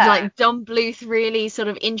 Yeah. Like, Don Bluth really sort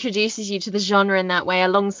of introduces you to the genre in that way,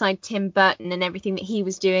 alongside Tim Burton and everything that he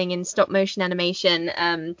was doing in stop motion animation.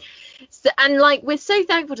 And like, we're so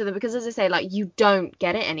thankful to them because, as I say, like, you don't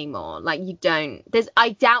get it anymore. Like, you don't. I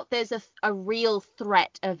doubt there's a real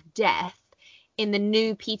threat of death in the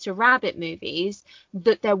new Peter Rabbit movies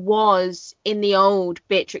that there was in the old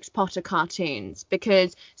Beatrix Potter cartoons,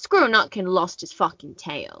 because Squirrel Nutkin lost his fucking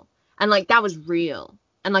tail, and like that was real,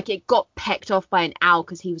 and like it got pecked off by an owl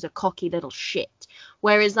because he was a cocky little shit.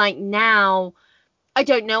 Whereas like now, I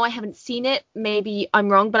don't know, I haven't seen it, maybe I'm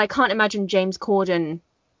wrong, but I can't imagine James Corden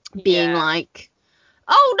being like,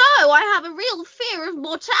 oh no, I have a real fear of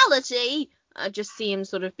mortality. I just see him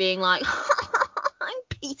sort of being like, I'm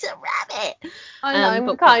Peter Rabbit.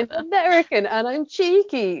 I'm kind of American and I'm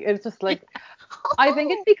cheeky. It's just like, I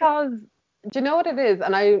think it's because, do you know what it is?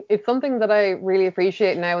 And it's something that I really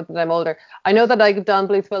appreciate now that I'm older. I know that like Don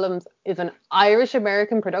Bluth Films is an Irish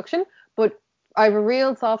American production, but I have a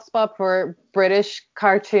real soft spot for British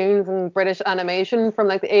cartoons and British animation from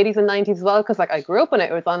like the 80s and 90s as well, because like I grew up on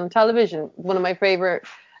it. It was on television. One of my favorite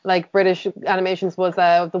like British animations was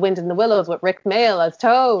The Wind in the Willows with Rick Mayall as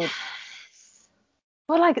Toad.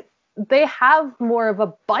 But like they have more of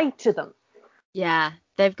a bite to them. Yeah,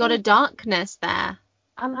 they've got a darkness there.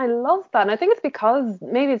 And I love that. And I think it's because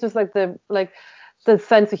maybe it's just like the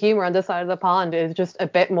sense of humor on this side of the pond is just a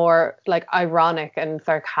bit more like ironic and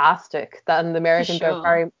sarcastic than the Americans are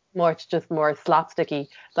very much just more slapsticky.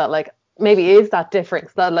 That like maybe is that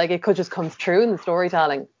difference that like it could just come through in the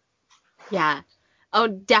storytelling. Yeah. Oh,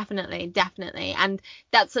 definitely. And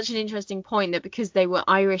that's such an interesting point, that because they were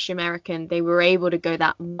Irish American, they were able to go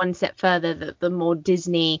that one step further that the more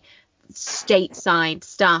Disney stateside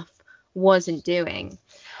stuff wasn't doing.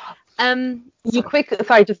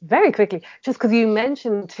 Just very quickly, just because you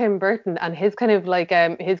mentioned Tim Burton and his kind of like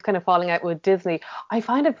his kind of falling out with Disney, I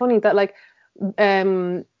find it funny that like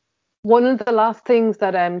one of the last things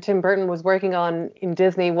that Tim Burton was working on in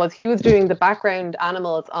Disney was he was doing the background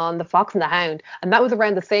animals on The Fox and the Hound, and that was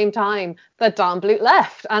around the same time that Don Bluth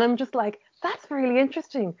left. And I'm just like, that's really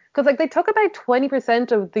interesting, because like they took about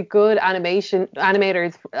 20% of the good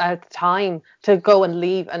animators at the time to go and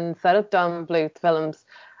leave and set up Don Bluth Films.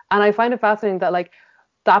 And I find it fascinating that like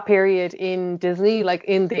that period in Disney, like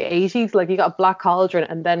in the 80s, like you got Black Cauldron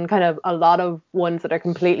and then kind of a lot of ones that are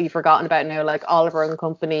completely forgotten about now, like Oliver and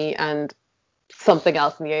Company and something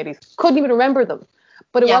else in the 80s. Couldn't even remember them.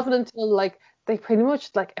 But it wasn't until like they pretty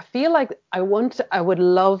much like, I feel like I would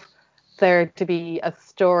love there to be a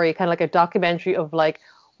story, kind of like a documentary of like,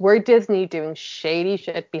 were Disney doing shady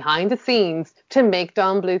shit behind the scenes to make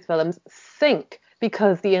Don Bluth Films sink?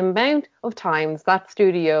 Because the amount of times that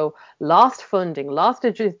studio lost funding, lost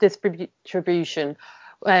distribution,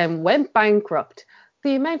 went bankrupt,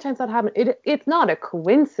 the amount of times that happened, it's not a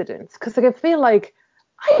coincidence. Because I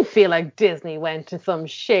feel like Disney went to some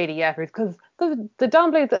shady efforts, because the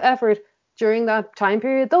Don Bluth effort during that time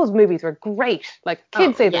period, those movies were great. Like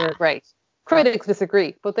kids say they were great. Critics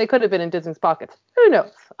disagree, but they could have been in Disney's pockets. Who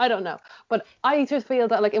knows? I don't know. But I just feel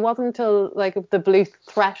that like it wasn't until like the Bluth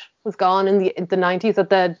threat was gone in the 90s that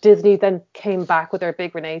the Disney then came back with their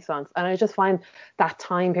big renaissance. And I just find that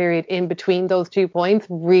time period in between those 2 points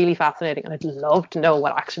really fascinating. And I'd love to know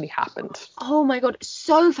what actually happened. Oh my God,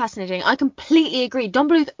 so fascinating. I completely agree. Don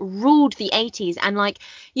Bluth ruled the 80s, and like,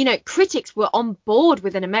 you know, critics were on board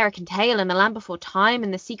with An American Tail and The Land Before Time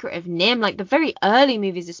and The Secret of Nim. Like the very early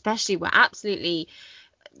movies especially were absolutely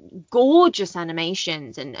gorgeous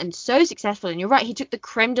animations and so successful. And you're right, he took the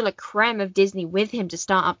creme de la creme of Disney with him to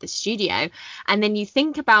start up the studio. And then you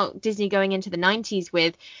think about Disney going into the 90s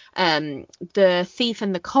with The Thief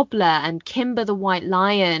and the Cobbler and Kimber the White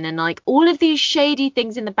Lion, and like all of these shady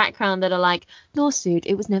things in the background that are like, lawsuit,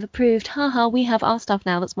 it was never proved, haha, we have our stuff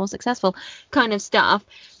now that's more successful, kind of stuff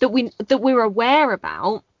that we're aware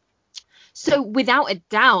about. So without a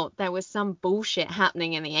doubt, there was some bullshit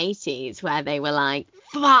happening in the 80s where they were like,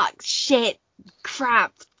 fuck, shit,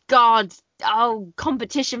 crap, God, oh,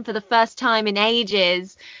 competition for the first time in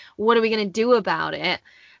ages. What are we going to do about it?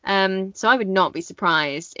 So I would not be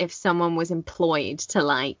surprised if someone was employed to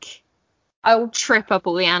like trip up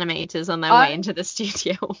all the animators on their way into the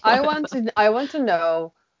studio. I want to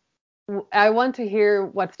know. I want to hear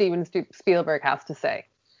what Steven Spielberg has to say,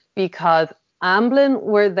 because Amblin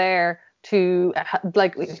were there to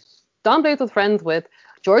like Don Bluth was friends with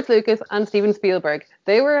George Lucas and Steven Spielberg.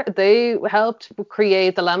 They helped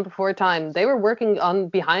create The Land Before Time. They were working on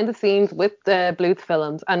behind the scenes with the Bluth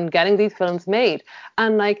films and getting these films made.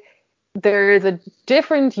 And like there is a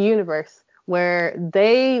different universe where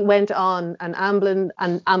they went on and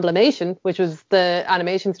Amblimation, which was the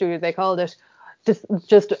animation studio they called it,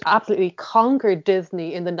 just absolutely conquered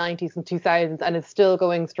Disney in the 90s and 2000s and is still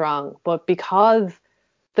going strong. But because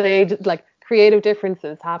they like creative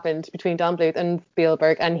differences happened between Don Bluth and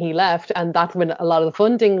Spielberg, and he left, and that's when a lot of the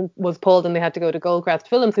funding was pulled, and they had to go to Goldcrest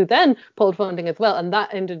Films, who then pulled funding as well, and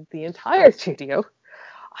that ended the entire studio.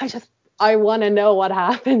 I want to know what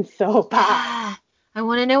happened so bad. Yeah, I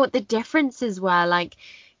want to know what the differences were. Like,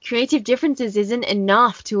 creative differences isn't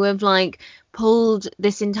enough to have like pulled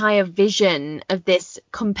this entire vision of this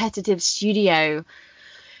competitive studio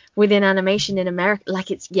within animation in America.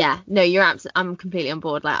 Like, it's, yeah, no, I'm completely on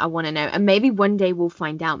board. Like, I want to know, and maybe one day we'll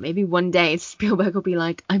find out. Maybe one day Spielberg will be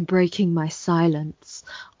like, I'm breaking my silence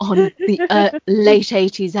on the late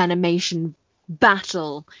 80s animation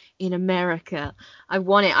battle in America. I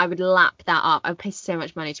want it. I would lap that up. I would pay so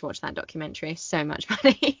much money to watch that documentary. So much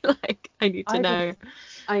money. Like, I need to know.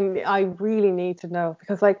 I really need to know,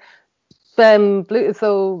 because like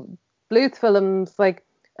Bluth Films, like,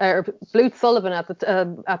 or Bluth Sullivan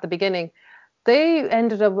at the beginning, they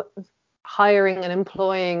ended up hiring and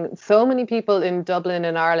employing so many people in Dublin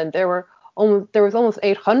and Ireland. There was almost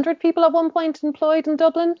 800 people at one point employed in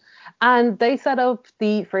Dublin, and they set up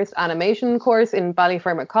the first animation course in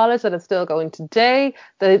Ballyfermot College that is still going today.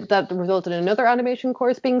 That resulted in another animation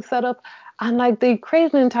course being set up, and like they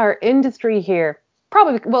created an entire industry here.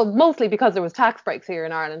 Probably, well, mostly because there was tax breaks here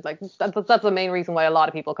in Ireland. Like that's the main reason why a lot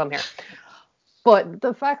of people come here. But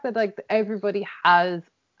the fact that like everybody has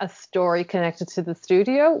a story connected to the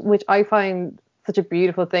studio, which I find such a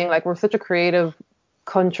beautiful thing. Like, we're such a creative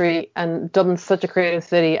country, and Dublin's such a creative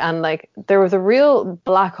city, and like there was a real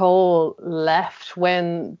black hole left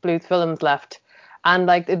when Bluth Films left, and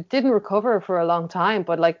like it didn't recover for a long time,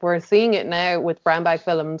 but like we're seeing it now with Brown Bag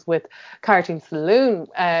Films, with Cartoon Saloon,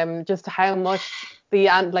 just how much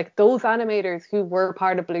like those animators who were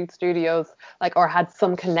part of Bluth Studios, like, or had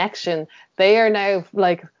some connection, they are now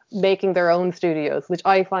like making their own studios, which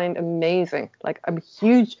I find amazing. Like, I'm a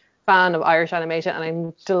huge fan of Irish animation, and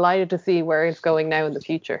I'm delighted to see where it's going now in the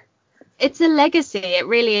future. It's a legacy, it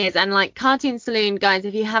really is. And like, Cartoon Saloon, guys,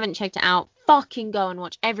 if you haven't checked it out, fucking go and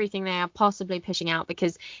watch everything they are possibly pushing out,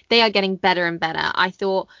 because they are getting better and better. I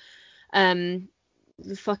thought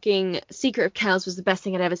the fucking Secret of Kells was the best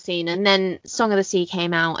thing I'd ever seen, and then Song of the Sea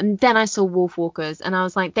came out, and then I saw Wolfwalkers, and I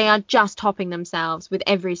was like, they are just topping themselves with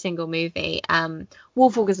every single movie.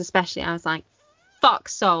 Wolfwalkers especially, I was like, fuck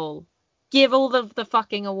Soul, give all the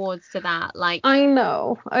fucking awards to that. Like, I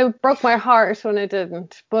know, I broke my heart when it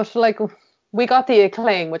didn't, but like we got the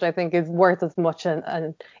acclaim, which I think is worth as much,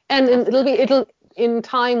 and it'll in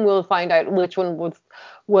time we'll find out which one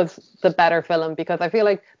was the better film, because I feel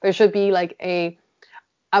like there should be like a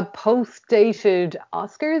post-dated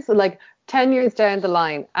Oscars, like 10 years down the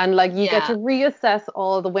line, and like you get to reassess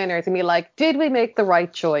all the winners and be like, did we make the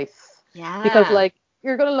right choice? Yeah. Because like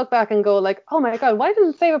you're going to look back and go like, oh my God, why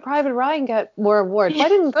didn't Save a Private Ryan get more awards? Why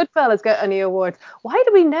didn't Goodfellas get any awards? Why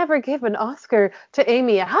did we never give an Oscar to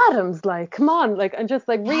Amy Adams? Like, come on, like, and just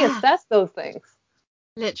like reassess those things.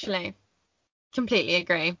 Literally. Completely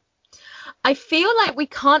agree. I feel like we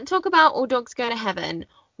can't talk about All Dogs Go to Heaven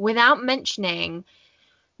without mentioning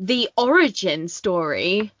the origin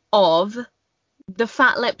story of the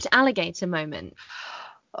fat-lipped alligator moment.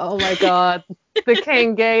 Oh my God, the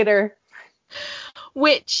King Gator.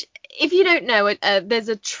 Which, if you don't know, there's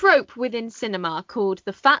a trope within cinema called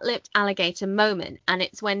the fat-lipped alligator moment, and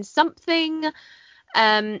it's when something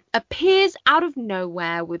appears out of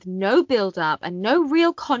nowhere with no build-up and no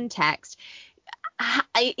real context,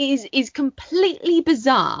 is completely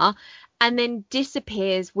bizarre, and then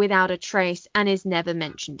disappears without a trace and is never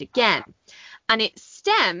mentioned again. And it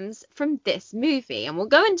stems from this movie, and we'll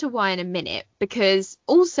go into why in a minute, because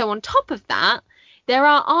also on top of that, there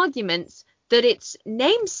are arguments that its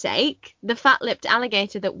namesake, the fat-lipped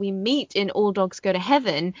alligator that we meet in All Dogs Go to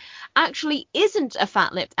Heaven, actually isn't a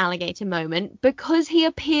fat-lipped alligator moment, because he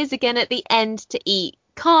appears again at the end to eat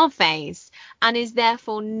Carface, and is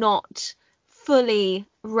therefore not fully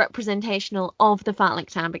representational of the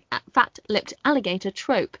fat-lipped alligator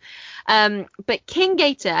trope. But King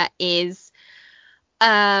Gator is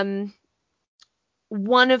one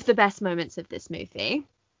of the best moments of this movie.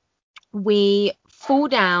 We fall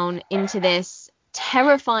down into this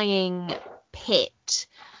terrifying pit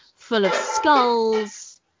full of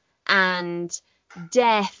skulls and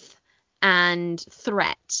death and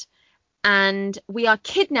threat. And we are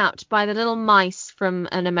kidnapped by the little mice from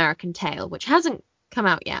An American Tail, which hasn't come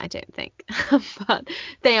out yet, I don't think. But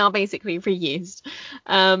they are basically reused.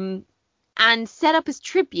 And set up as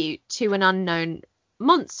tribute to an unknown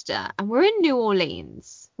monster. And we're in New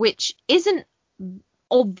Orleans, which isn't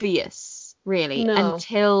obvious, really,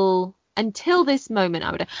 until this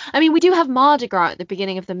moment. I mean, we do have Mardi Gras at the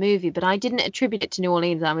beginning of the movie, but I didn't attribute it to New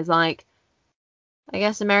Orleans. I was like, I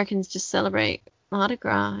guess Americans just celebrate Mardi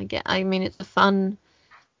Gras. I mean, it's a fun.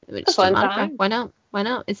 It's a fun Mardi Gras. time. Why not? Why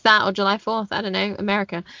not? It's that or July 4th. I don't know.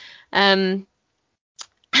 America. And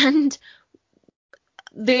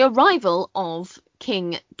the arrival of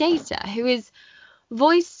King Gator, who is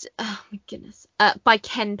voiced, oh my goodness, by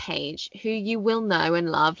Ken Page, who you will know and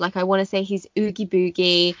love. Like, I want to say he's Oogie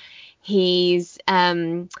Boogie. He's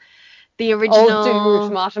the original. Old dude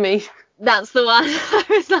from Otomy. That's the one. I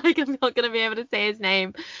was like, I'm not going to be able to say his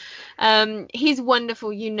name. He's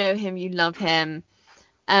wonderful. You know him. You love him.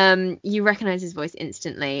 You recognize his voice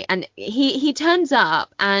instantly. And he turns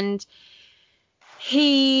up and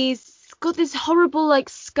he's got this horrible like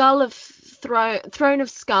skull of throne of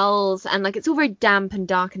skulls, and like it's all very damp and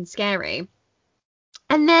dark and scary.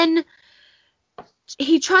 And then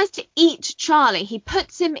he tries to eat Charlie. He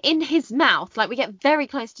puts him in his mouth. Like, we get very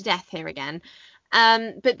close to death here again.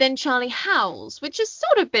 But then Charlie howls, which has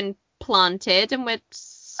sort of been planted and we're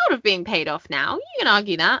sort of being paid off now. You can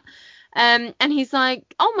argue that. And he's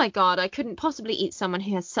like, oh my God, I couldn't possibly eat someone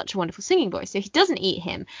who has such a wonderful singing voice. So he doesn't eat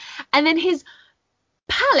him. And then his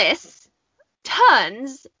palace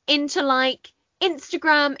turns into like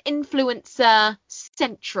Instagram influencer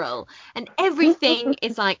central, and everything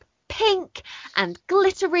is like pink and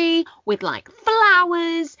glittery with like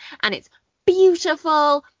flowers, and it's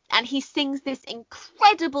beautiful. And he sings this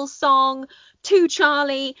incredible song to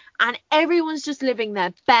Charlie, and everyone's just living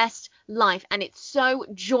their best life, and it's so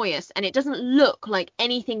joyous, and it doesn't look like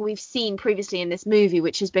anything we've seen previously in this movie,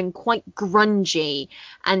 which has been quite grungy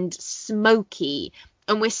and smoky.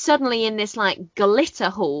 And we're suddenly in this like glitter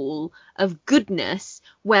hall of goodness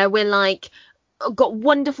where we're like got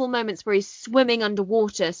wonderful moments where he's swimming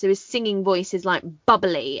underwater, so his singing voice is like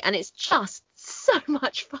bubbly, and it's just so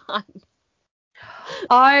much fun.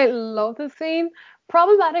 I love the scene.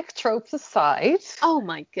 Problematic tropes aside. Oh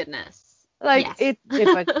my goodness. Like, yes.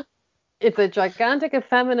 it's a gigantic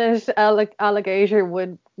effeminate alligator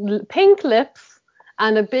with pink lips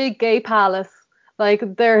and a big gay palace.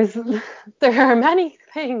 Like, there are many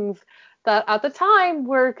things that at the time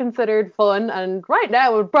were considered fun, and right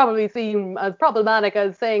now would probably seem as problematic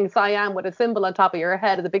as saying Siam with a symbol on top of your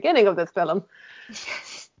head at the beginning of this film.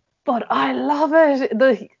 But I love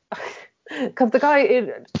it. Because the guy,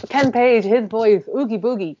 Ken Page, his voice, Oogie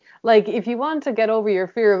Boogie. Like, if you want to get over your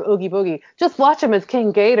fear of Oogie Boogie, just watch him as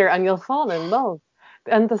King Gator and you'll fall in love.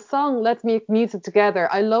 And the song Let's Make Music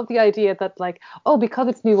Together, I love the idea that, like, oh, because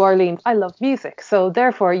it's New Orleans, I love music. So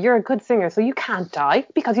therefore, you're a good singer, so you can't die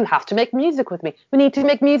because you have to make music with me. We need to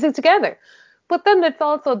make music together. But then it's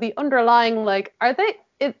also the underlying, like,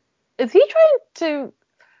 is he trying to,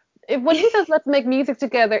 when he says let's make music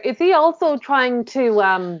together, is he also trying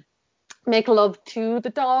to make love to the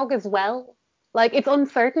dog as well? Like, it's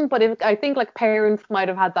uncertain, but I think like parents might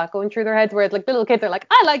have had that going through their heads, whereas like little kids are like,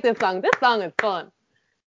 I like this song is fun.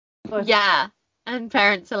 But yeah, and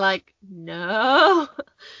parents are like, no,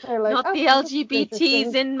 like, not the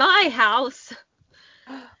LGBTs in my house.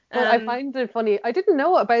 But I find it funny. I didn't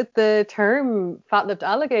know about the term fat-lipped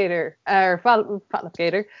alligator, or fat-lipped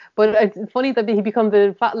gator, but it's funny that he becomes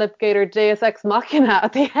the fat-lipped gator Deus Ex Machina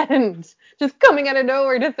at the end, just coming out of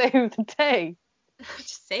nowhere to save the day.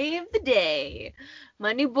 Save the day.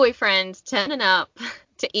 My new boyfriend turning up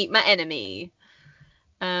to eat my enemy.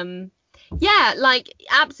 Yeah, like,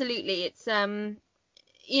 absolutely. It's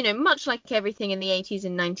much like everything in the 80s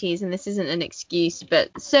and 90s, and this isn't an excuse,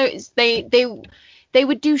 but so they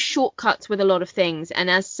would do shortcuts with a lot of things, and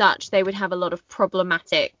as such they would have a lot of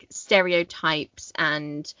problematic stereotypes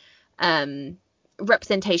and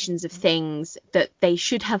representations of things that they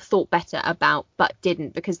should have thought better about but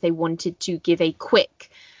didn't, because they wanted to give a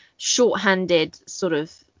quick shorthanded sort of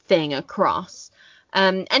thing across.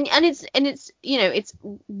 And it's it's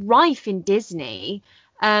rife in Disney,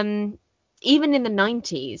 even in the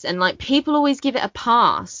 90s, and like people always give it a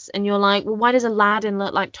pass, and you're like, well, why does Aladdin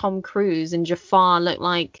look like Tom Cruise and Jafar look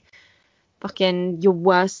like fucking your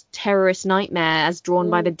worst terrorist nightmare as drawn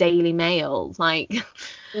by the Daily Mail? Like,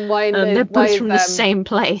 they're both from the same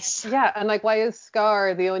place. Yeah, and like, why is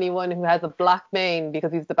Scar the only one who has a black mane?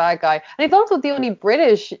 Because he's the bad guy, and he's also the only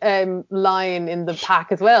British lion in the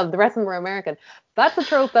pack as well. The rest of them were American. That's a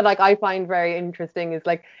trope that like I find very interesting. Is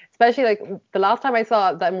like, especially like the last time I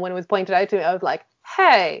saw that, when it was pointed out to me, I was like,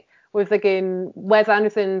 hey, was like in Wes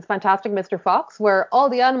Anderson's Fantastic Mr. Fox, where all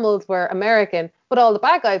the animals were American, but all the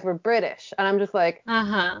bad guys were British, and I'm just like,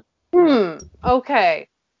 okay.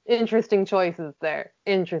 Interesting choices there.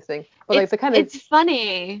 Interesting. But like the kind of, it's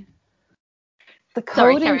funny. The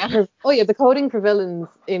coding the coding for villains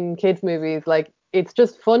in kids movies, like, it's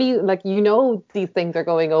just funny, like, these things are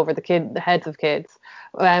going over the heads of kids,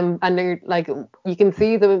 And they're like, you can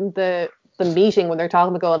see the meeting when they're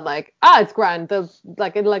talking, going like, it's grand.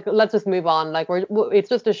 Let's just move on. Like it's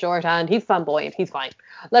just a shorthand. He's flamboyant. He's fine.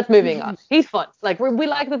 Let's moving on. He's fun. Like we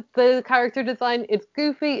like the character design. It's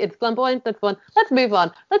goofy. It's flamboyant. That's fun. Let's move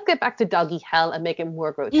on. Let's get back to doggy hell and make it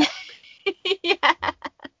more grotesque. Yeah.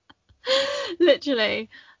 Literally.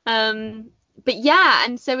 But yeah,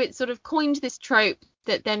 and so it sort of coined this trope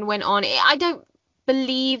that then went on. I don't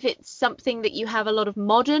believe it's something that you have a lot of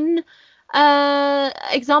modern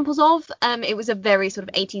examples of. It was a very sort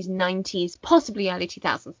of 80s, 90s, possibly early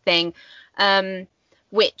 2000s thing,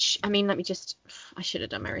 which, I mean, I should have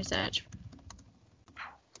done my research.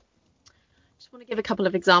 Just want to give a couple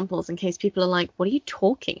of examples in case people are like, what are you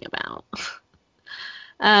talking about?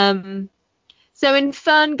 So in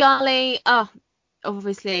Fern Gully,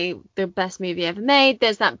 obviously the best movie ever made.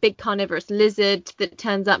 There's that big carnivorous lizard that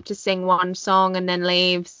turns up to sing one song and then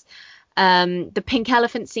leaves. The pink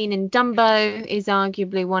elephant scene in Dumbo is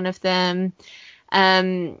arguably one of them.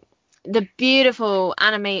 The beautiful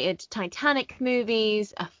animated Titanic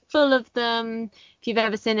movies are full of them. If you've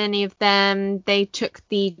ever seen any of them, they took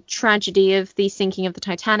the tragedy of the sinking of the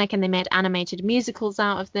Titanic and they made animated musicals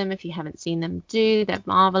out of them. If you haven't seen them, they're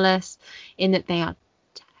marvelous in that they are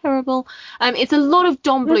terrible. It's a lot of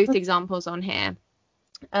Don Bluth examples on here.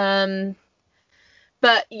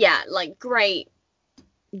 But yeah, like great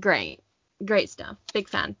stuff. Big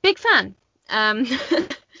fan. Hey,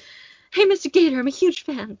 Mr. Gator, I'm a huge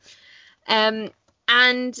fan.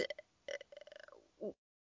 And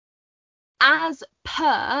as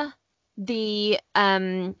per the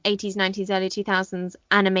 80s, 90s, early 2000s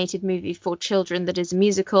animated movie for children that is a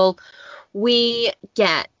musical, we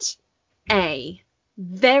get a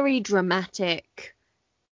very dramatic,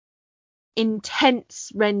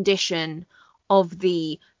 intense rendition of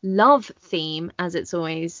the love theme, as it's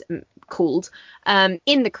always called,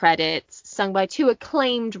 in the credits, sung by two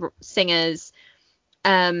acclaimed singers,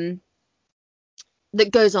 that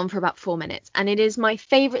goes on for about 4 minutes. And it is my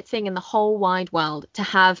favorite thing in the whole wide world to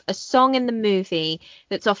have a song in the movie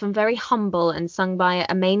that's often very humble and sung by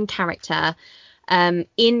a main character,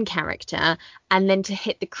 in character, and then to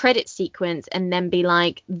hit the credit sequence and then be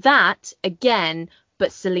like that again,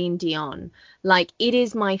 but Celine Dion. Like, it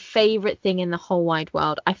is my favorite thing in the whole wide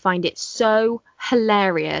world. I find it so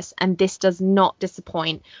hilarious, and this does not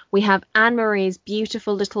disappoint. We have Anne-Marie's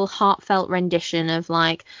beautiful little heartfelt rendition of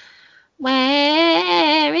like,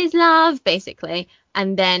 where is love, basically,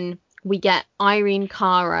 and then we get Irene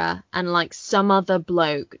Cara and like some other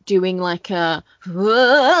bloke doing like a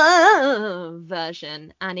version,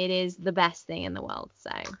 and it is the best thing in the world.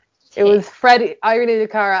 So it was Irene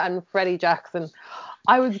Cara and Freddie Jackson.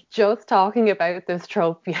 I was just talking about this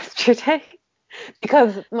trope yesterday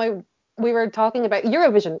because we were talking about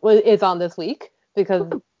Eurovision is on this week,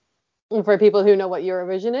 because for people who know what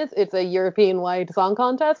Eurovision is, it's a European-wide song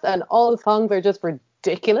contest, and all the songs are just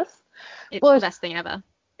ridiculous. It's the best thing ever.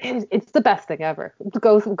 It's the best thing ever.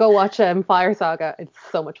 Go watch Fire Saga. It's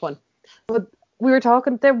so much fun. But we were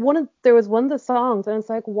talking. There was one of the songs, and it's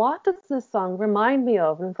like, what does this song remind me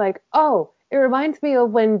of? And it's like, oh, it reminds me of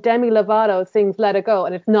when Demi Lovato sings "Let It Go,"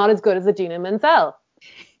 and it's not as good as Idina Menzel.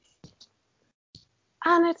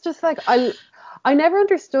 And it's just like I never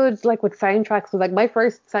understood, like, with soundtracks. Was like my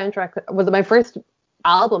first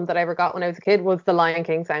album that I ever got when I was a kid was the Lion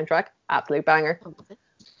King soundtrack. Absolute banger.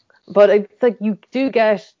 But it's like you do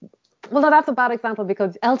get, well, no, that's a bad example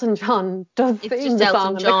because Elton John does sing the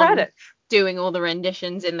song in the credits. Doing all the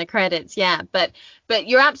renditions in the credits, yeah. But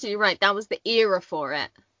you're absolutely right. That was the era for it.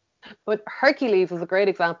 But Hercules was a great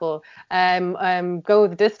example. Go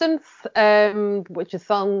the Distance, which is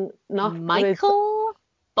sung not Michael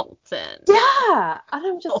Bolton. Yeah, and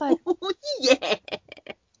I'm just like, yeah.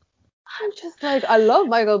 I'm just like, I love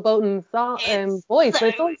Michael Bolton's voice,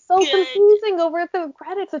 but it's so confusing over the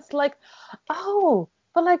credits. It's like, oh,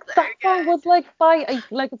 but like that song was like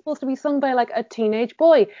it's supposed to be sung by like a teenage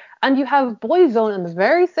boy, and you have Boyzone on the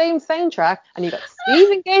very same soundtrack, and you got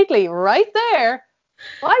Stephen Gately right there.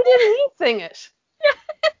 Why didn't he sing it?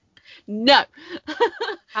 No.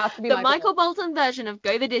 Has to be the Michael Bolton version of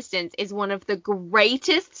Go the Distance is one of the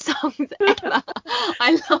greatest songs ever.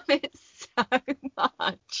 I love it so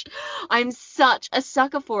much. I'm such a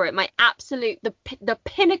sucker for it. My absolute, the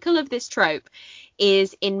pinnacle of this trope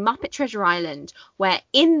is in Muppet Treasure Island, where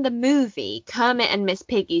in the movie, Kermit and Miss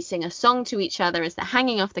Piggy sing a song to each other as they're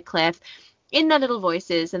hanging off the cliff in their little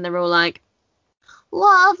voices, and they're all like,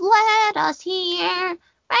 love led us here,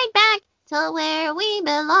 right back to where we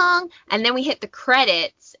belong. And then we hit the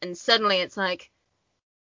credits, and suddenly it's like,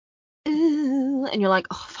 ooh, and you're like,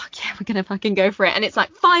 oh fuck yeah, we're gonna fucking go for it. And it's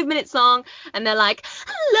like 5 minutes long, and they're like,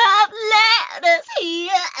 love letters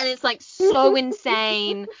here, and it's like so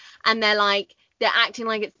insane, and they're acting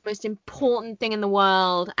like it's the most important thing in the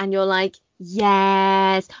world, and you're like,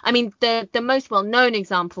 yes. I mean, the most well-known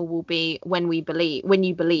example will be when you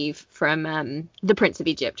believe from The Prince of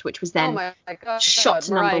Egypt, which was Oh then my God, shot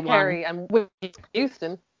to Mariah number one. Carey and Whitney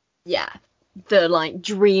Houston. Yeah, the like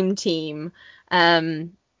dream team.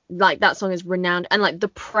 Like that song is renowned, and like The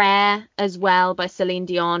Prayer as well by Celine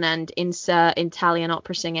Dion and insert Italian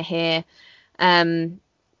opera singer here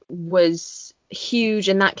was huge,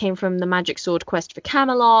 and that came from the Magic Sword Quest for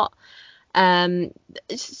Camelot.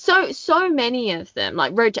 So many of them,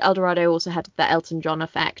 like Road to El Dorado also had the Elton John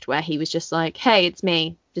effect, where he was just like, hey, it's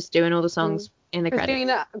me, just doing all the songs in the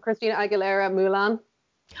credits. Christina Aguilera, Mulan.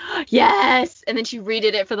 Yes, and then she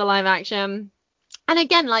redid it for the live action. And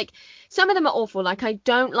again, like some of them are awful. Like I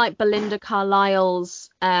don't like Belinda Carlisle's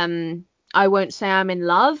I Won't Say I'm in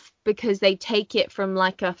Love, because they take it from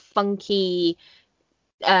like a funky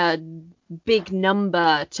big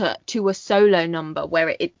number to a solo number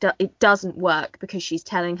where it doesn't work, because she's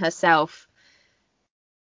telling herself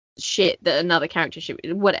shit that another character should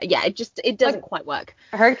it doesn't quite work.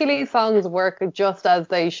 Hercules songs work just as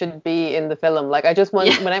they should be in the film. Like I just want,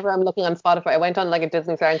 whenever I'm looking on Spotify, I went on like a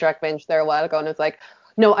Disney soundtrack binge there a while ago, and it's like,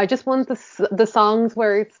 no, I just want the songs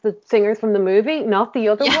where it's the singers from the movie, not the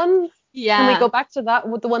other ones. Yeah. Can we go back to that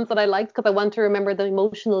with the ones that I liked, because I want to remember the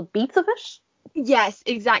emotional beats of it? Yes,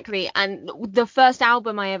 exactly. And the first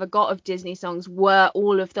album I ever got of Disney songs were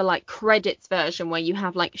all of the like credits version, where you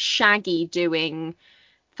have like Shaggy doing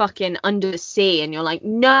fucking Under the Sea, and you're like,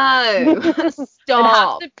 no,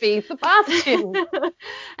 stop. It has to be Sebastian.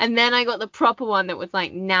 And then I got the proper one that was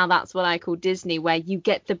like, now that's what I call Disney, where you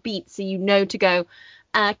get the beat, so you know to go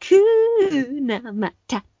Akuna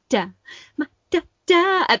Matata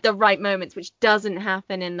Matata at the right moments, which doesn't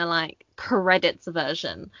happen in the like credits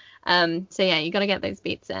version. So yeah, you gotta get those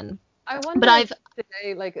beats in. I wonder if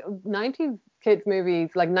today, like 90s kids movies,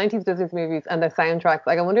 like 90s Disney movies and their soundtracks,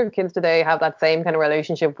 like I wonder if kids today have that same kind of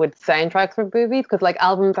relationship with soundtracks for movies, because like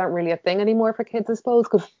albums aren't really a thing anymore for kids, I suppose,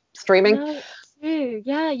 because streaming. No, it's true.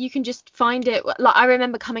 Yeah, you can just find it. Like I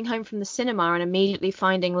remember coming home from the cinema and immediately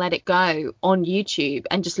finding Let It Go on YouTube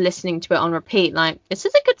and just listening to it on repeat. Like, this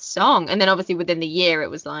is a good song. And then obviously within the year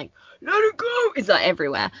it was like, Let It Go. It's like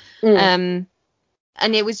everywhere.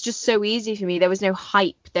 And it was just so easy for me. There was no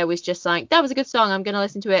hype. There was just like, that was a good song, I'm going to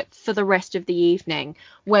listen to it for the rest of the evening.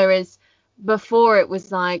 Whereas before it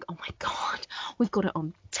was like, oh my God, we've got it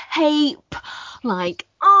on tape. Like,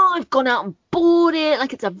 oh, I've gone out and bought it.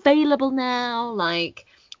 Like, it's available now. Like,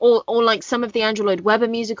 or like some of the Andrew Lloyd Webber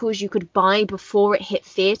musicals you could buy before it hit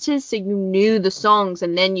theaters. So you knew the songs,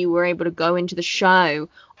 and then you were able to go into the show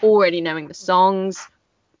already knowing the songs.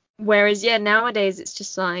 Whereas, yeah, nowadays it's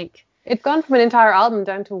just like, it's gone from an entire album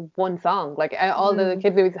down to one song. Like all the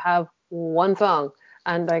kids movies have one song,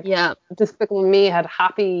 and like Despicable Me had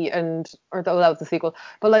Happy, or that was the sequel.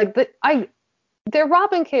 But like they're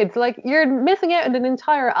robbing kids. Like you're missing out on an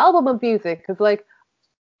entire album of music, because like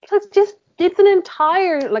it's an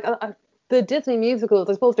entire like the Disney musicals.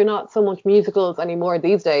 I suppose they're not so much musicals anymore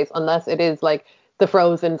these days, unless it is like the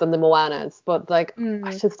Frozens and the Moanas. But like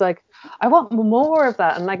it's just like I want more of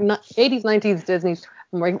that. And like 80s, 90s Disney's.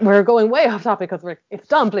 We're going way off topic because it's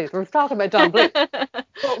Don Bluth. We're talking about Don Bluth.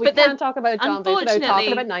 But we can't talk about Don Bluth without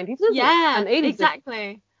talking about 90s Disney and 80s exactly.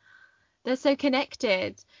 Disney. They're so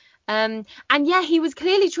connected. And yeah, he was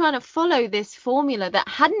clearly trying to follow this formula that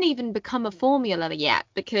hadn't even become a formula yet,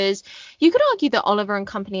 because you could argue that Oliver and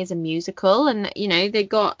Company is a musical, and you know they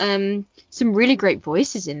got some really great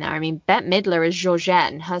voices in there. I mean, Bette Midler as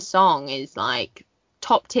Georgette, and her song is like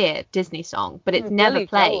top tier Disney song, but it's never Billy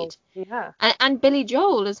played. Joel. Yeah. And Billy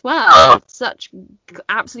Joel as well. Such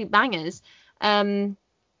absolute bangers. The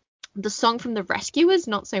song from The Rescuers,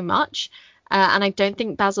 not so much. And I don't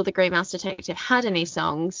think Basil the Great Mouse Detective had any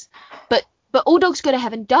songs. But All Dogs Go to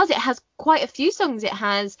Heaven does. It has quite a few songs. It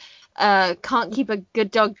has Can't Keep a Good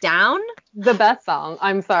Dog Down. The best song.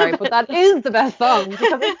 I'm sorry, but that is the best song,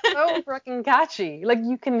 because it's so freaking catchy. Like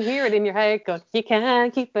you can hear it in your head going, you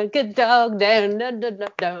can't keep a good dog down, no, no, no,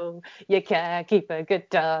 no. You can't keep a good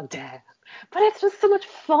dog down. But it's just so much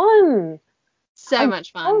fun.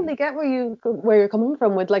 Much fun. I totally get where you're coming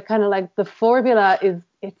from with like kind of like the formula is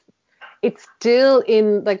it's still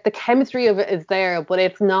in like the chemistry of it is there, but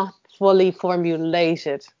it's not fully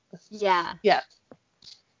formulated. Yeah. Yeah.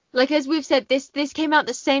 Like as we've said, this came out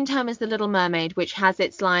the same time as The Little Mermaid, which has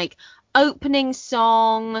its like opening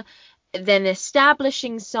song, then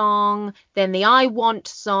establishing song, then the I want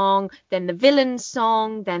song, then the villain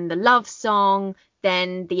song, then the love song,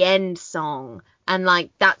 then the end song. And like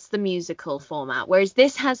that's the musical format. Whereas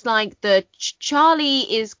this has like the Charlie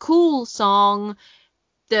is cool song,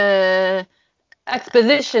 the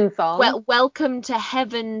Exposition song. welcome to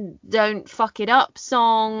heaven, don't fuck it up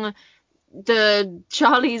song, the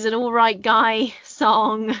Charlie's an all right guy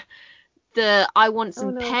song, the I want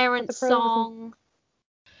some parents song.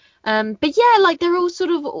 But yeah, like they're all sort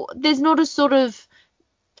of, there's not a sort of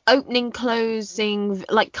opening, closing,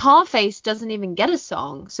 like Carface doesn't even get a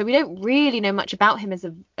song, so we don't really know much about him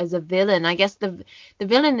as a villain. I guess the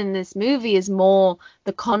villain in this movie is more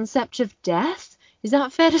the concept of death. Is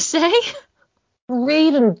that fair to say?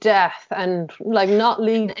 Greed and death, and like not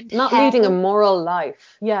leading a moral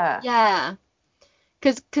life. Yeah. Yeah.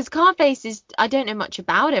 Because Carface is, I don't know much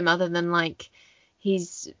about him other than like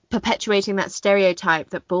he's perpetuating that stereotype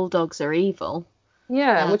that bulldogs are evil.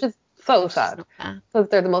 Yeah, which is so sad because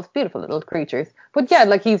they're the most beautiful little creatures. But yeah,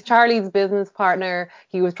 like he's Charlie's business partner.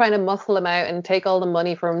 He was trying to muscle him out and take all the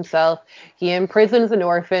money for himself. He imprisons an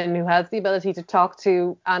orphan who has the ability to talk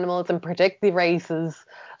to animals and predict the races.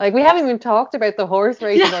 Like we haven't even talked about the horse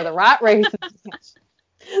races or the rat races.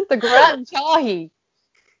 The Grand Chahi.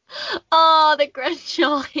 Oh, the Grand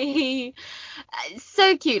Chahi.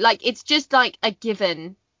 So cute. Like it's just like a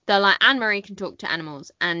given that like Anne-Marie can talk to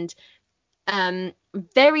animals, and in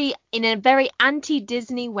a very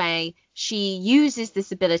anti-Disney way, she uses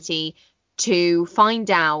this ability to find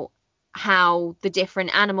out how the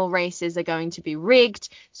different animal races are going to be rigged,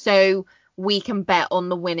 so we can bet on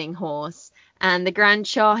the winning horse. And the Grand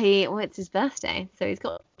Chahi, well, it's his birthday, so he's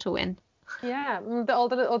got to win. Yeah, all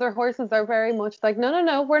the other horses are very much like,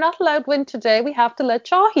 no, we're not allowed to win today. We have to let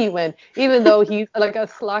Chahi win, even though he's like a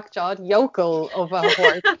slack-jawed yokel of a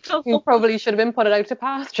horse who probably should have been put out to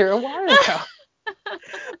pasture a while ago.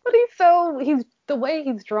 But he's the way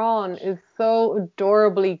he's drawn is so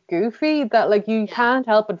adorably goofy that like you can't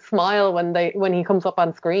help but smile when he comes up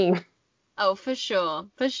on screen. Oh, for sure.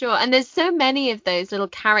 And there's so many of those little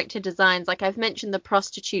character designs. Like I've mentioned the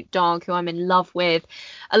prostitute dog who I'm in love with.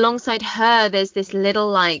 Alongside her, there's this little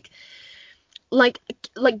like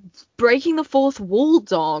breaking the fourth wall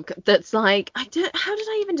dog that's like, how did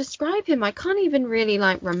I even describe him? I can't even really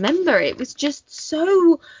like remember. It was just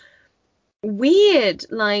so weird.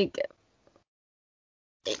 Like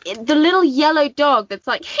the little yellow dog that's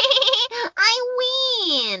like,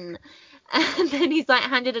 I win. And then he's like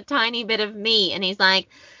handed a tiny bit of meat and he's like,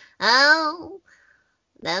 oh,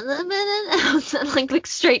 like look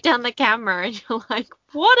straight down the camera and you're like,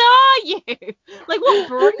 what are you? Like what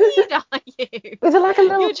breed are you? Is it like a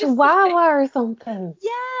little chihuahua or something?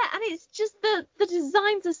 Yeah, and it's just the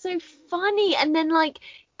designs are so funny. And then like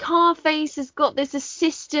Carface has got this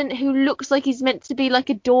assistant who looks like he's meant to be like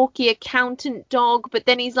a dorky accountant dog, but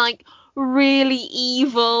then he's like really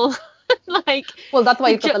evil. Like, well, that's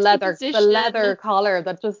why he's got the leather collar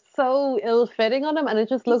that's just so ill-fitting on him, and it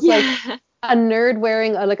just looks like a nerd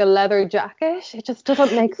wearing a leather jacket. It just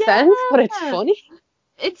doesn't make sense, but it's funny.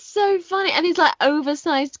 It's so funny, and he's like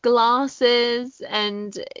oversized glasses,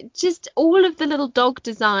 and just all of the little dog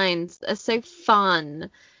designs are so fun.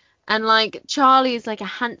 And like Charlie is like a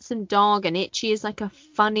handsome dog, and Itchy is like a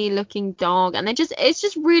funny looking dog, and it's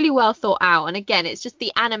just really well thought out. And again, it's just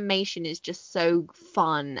the animation is just so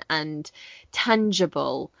fun and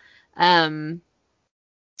tangible, and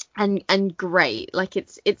great. Like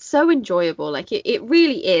it's so enjoyable. Like it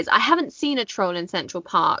really is. I haven't seen a Troll in Central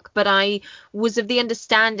Park, but I was of the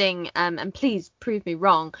understanding, and please prove me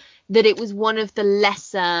wrong, that it was one of the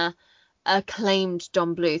lesser acclaimed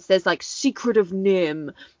Don Bluth. There's like Secret of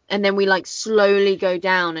Nim, and then we like slowly go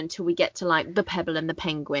down until we get to like the Pebble and the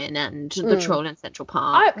Penguin and the Troll in Central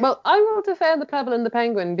Park. I will defend the Pebble and the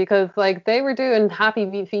Penguin because like they were doing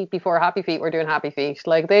Happy Feet before Happy Feet were doing Happy Feet.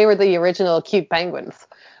 Like they were the original cute penguins.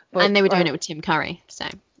 And they were doing it with Tim Curry, so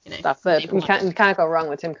that's it. You can't go wrong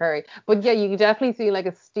with Tim Curry. But yeah, you definitely see like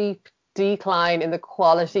a steep decline in the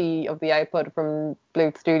quality of the output from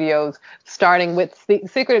Bluth Studios, starting with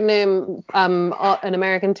Secret of Nim, An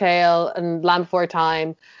American Tail, and Land Before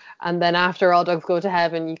Time, and then after All Dogs Go to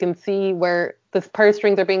Heaven, you can see where the purse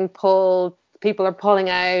strings are being pulled, people are pulling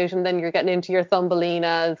out, and then you're getting into your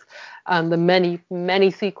Thumbelinas, the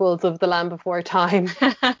many sequels of The Land Before Time.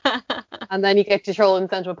 And then you get to Troll in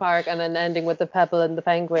Central Park, and then ending with the Pebble and the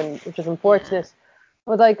Penguin, which is unfortunate.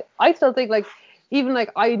 But like, I still think like, even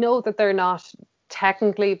like, I know that they're not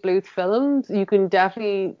technically Bluth films, you can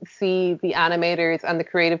definitely see the animators and the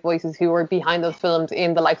creative voices who were behind those films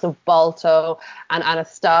in the likes of Balto and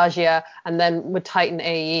Anastasia, and then with Titan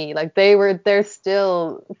AE. Like they're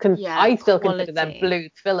still, I still consider them quality.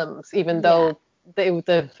 Bluth films, even though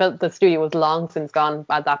the studio was long since gone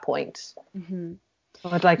at that point. Mm-hmm.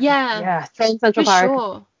 But like, Yeah, Train Central for Park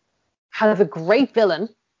sure. has a great villain.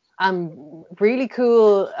 Really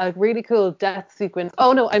cool, a really cool death sequence.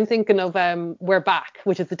 Oh no, I'm thinking of We're Back,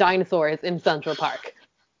 which is the dinosaurs in Central Park.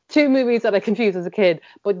 Two movies that I confused as a kid.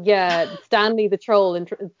 But yeah, Stanley the troll, and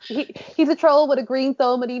he's a troll with a green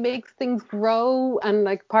thumb, and he makes things grow, and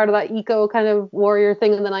like part of that eco kind of warrior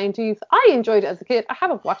thing in the 90s. I enjoyed it as a kid. I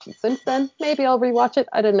haven't watched it since then. Maybe I'll rewatch it.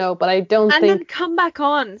 I don't know, but I don't And think. then come back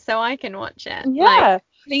on so I can watch it. Yeah. Like,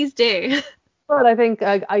 please do. But I think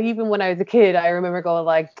I even when I was a kid, I remember going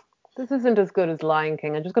like, this isn't as good as Lion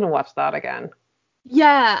King. I'm just going to watch that again.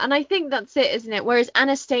 Yeah, and I think that's it, isn't it? Whereas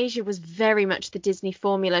Anastasia was very much the Disney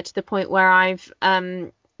formula, to the point where I've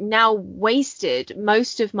now wasted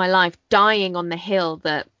most of my life dying on the hill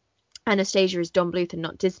that Anastasia is Don Bluth and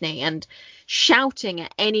not Disney, and shouting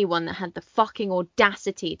at anyone that had the fucking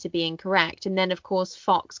audacity to be incorrect. And then, of course,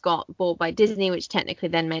 Fox got bought by Disney, which technically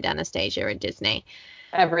then made Anastasia a Disney.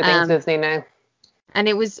 Everything's Disney now. And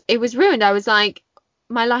it was ruined. I was like,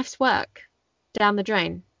 my life's work down the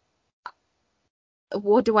drain.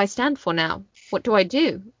 What do I stand for now? What do I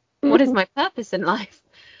do? What is my purpose in life?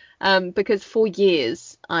 Because for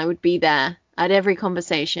years I would be there at every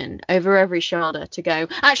conversation, over every shoulder, to go,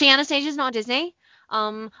 actually, Anastasia's not a Disney.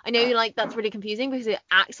 I know like that's really confusing because it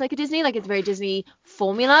acts like a Disney, like it's very Disney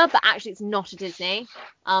formula, but actually it's not a Disney.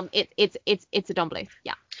 It's a Don Bluth.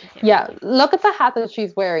 Yeah. Yeah, look at the hat that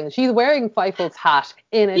she's wearing. She's wearing Feifel's hat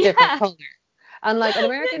in a different color. And like An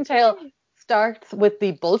American Tail starts with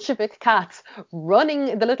the Bolshevik cats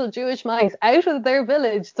running the little Jewish mice out of their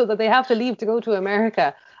village so that they have to leave to go to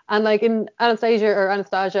America. And like in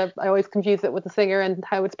Anastasia, I always confuse it with the singer and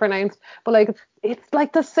how it's pronounced. But like it's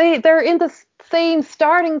like the same. They're in the same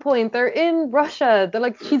starting point. They're in Russia. They're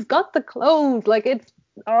like, she's got the clothes. Like it's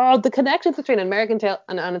the connections between An American Tail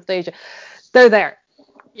and Anastasia. They're there.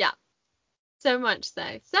 Yeah. So much so.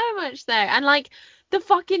 And like the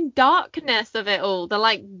fucking darkness of it all, the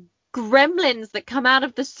like gremlins that come out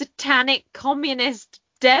of the satanic communist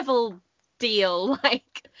devil deal,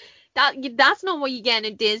 like that's not what you get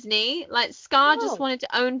in Disney. Like Scar just wanted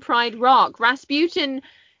to own Pride Rock. Rasputin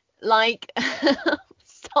like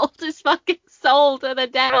sold his fucking soul to the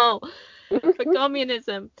devil for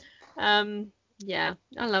communism. Yeah,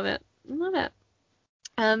 I love it.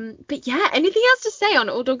 But yeah, anything else to say on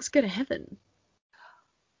All Dogs Go to Heaven?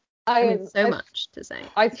 I much to say.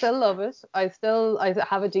 I still love it. I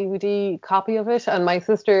have a DVD copy of it, and my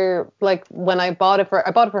sister, like when I bought it for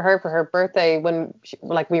her for her birthday when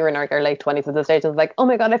we were in our late 20s at the stage. I was like, oh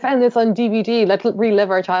my god, I found this on DVD. Let's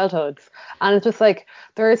relive our childhoods. And it's just like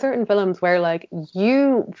there are certain films where like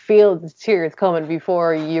you feel the tears coming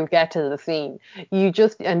before you get to the scene. You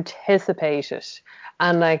just anticipate it,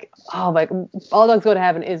 and like All Dogs Go to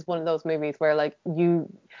Heaven is one of those movies where like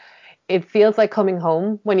it feels like coming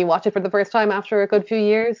home when you watch it for the first time after a good few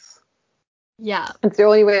years. Yeah. It's the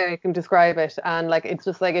only way I can describe it. And like, it's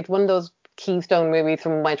just like, it's one of those keystone movies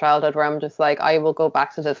from my childhood where I'm just like, I will go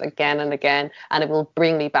back to this again and again, and it will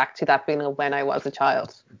bring me back to that feeling of when I was a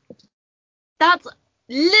child. That's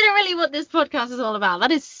literally what this podcast is all about.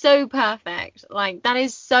 That is so perfect. Like, that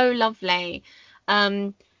is so lovely.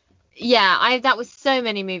 Yeah, that was so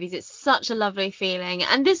many movies. It's such a lovely feeling.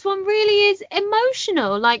 And this one really is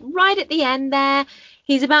emotional. Like right at the end there,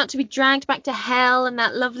 he's about to be dragged back to hell, and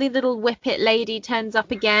that lovely little whippet lady turns up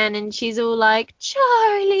again, and she's all like,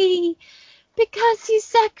 Charlie, because you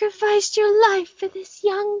sacrificed your life for this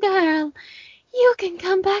young girl, you can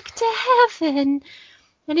come back to heaven.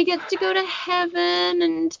 And he gets to go to heaven,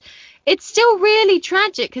 and it's still really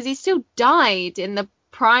tragic because he still died in the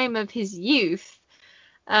prime of his youth.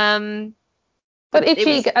 But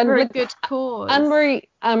Itchy for a good cause.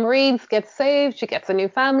 Anne-Marie gets saved. She gets a new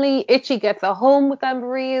family. Itchy gets a home with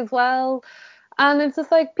Anne-Marie as well. And it's just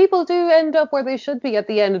like people do end up where they should be at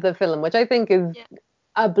the end of the film, which I think is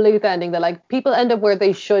a Bluth ending. That like people end up where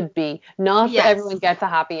they should be, not that everyone gets a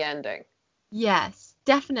happy ending. Yes,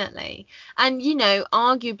 definitely. And you know,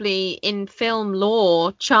 arguably in film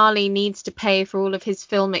lore, Charlie needs to pay for all of his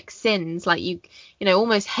filmic sins, like you know,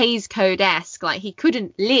 almost Hays Code-esque. Like he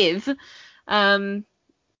couldn't live,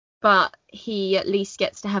 but he at least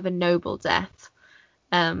gets to have a noble death.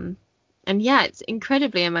 And yeah, it's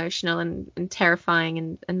incredibly emotional and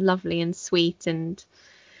terrifying and lovely and sweet, and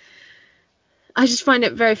I just find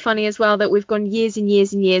it very funny as well that we've gone years and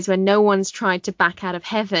years and years when no one's tried to back out of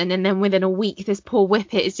heaven, and then within a week this poor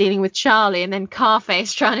Whippet is dealing with Charlie, and then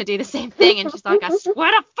Carface trying to do the same thing, and she's like, I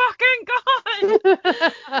swear to fucking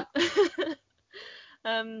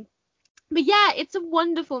God. But yeah, it's a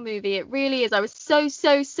wonderful movie. It really is. I was so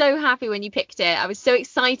happy when you picked it. I was so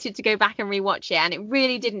excited to go back and rewatch it, and it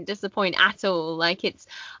really didn't disappoint at all. Like,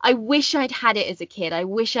 I wish I'd had it as a kid. I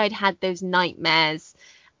wish I'd had those nightmares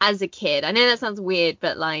as a kid. I know that sounds weird,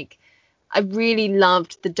 but like, I really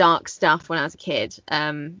loved the dark stuff when I was a kid.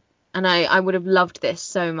 And I would have loved this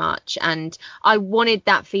so much, and I wanted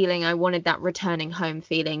that feeling. I wanted that returning home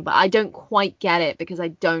feeling, but I don't quite get it because I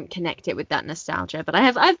don't connect it with that nostalgia. But I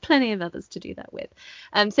have plenty of others to do that with.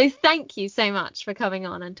 So thank you so much for coming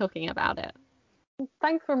on and talking about it.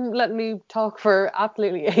 Thanks for letting me talk for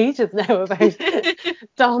absolutely ages now about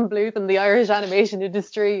Don Bluth and the Irish animation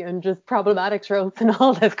industry and just problematic tropes and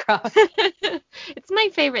all this crap. It's my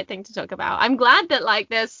favorite thing to talk about. I'm glad that like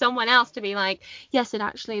there's someone else to be like, yes, it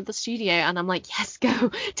actually the studio, and I'm like, yes,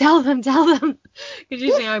 go tell them, because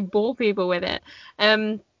usually I bore people with it.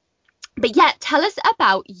 But yeah, tell us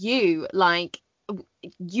about you. Like,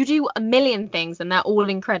 you do a million things and they're all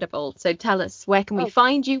incredible. So tell us, where can we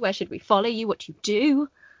find you? Where should we follow you? What do you do?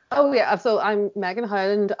 Oh yeah, so I'm Megan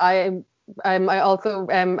Hyland. I also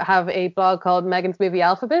have a blog called Megan's Movie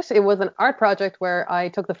Alphabet. It was an art project where I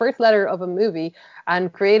took the first letter of a movie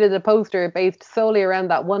and created a poster based solely around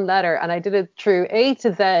that one letter, and I did it through A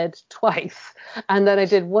to Z twice, and then I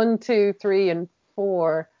did 1, 2, 3, and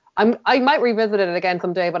 4. I might revisit it again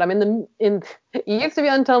someday, but I'm it used to be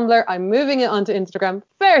on Tumblr. I'm moving it onto Instagram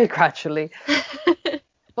very gradually.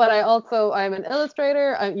 But I'm an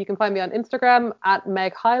illustrator. You can find me on Instagram at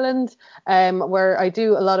Meg Hyland, where I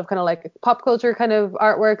do a lot of kind of like pop culture kind of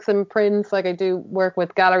artworks and prints. Like I do work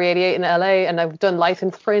with Gallery 88 in LA, and I've done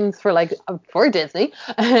licensed prints for Disney,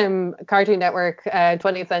 Cartoon Network,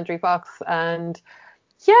 20th Century Fox, and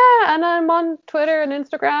yeah, and I'm on Twitter and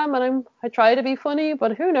Instagram, and I try to be funny,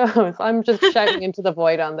 but who knows? I'm just shouting into the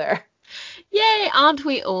void on there. Yay, aren't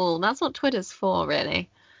we all? That's what Twitter's for,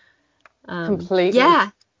 really. Completely.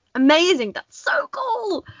 Yeah, amazing. That's so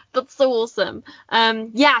cool. That's so awesome.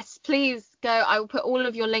 Yes, please go. I will put all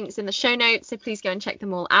of your links in the show notes, so please go and check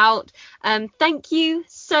them all out. Thank you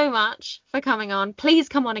so much for coming on. Please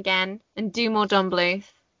come on again and do more Don Bluth,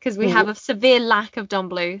 because we have a severe lack of Don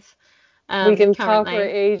Bluth. We can currently talk for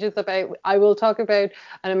ages about. I will talk about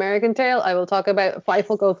An American Tail. I will talk about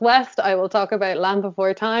Fievel Goes West. I will talk about Land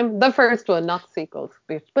Before Time, the first one, not sequels.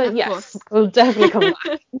 But yes, course. We'll definitely come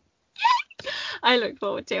back. I look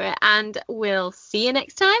forward to it, and we'll see you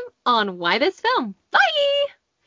next time on Why This Film. Bye.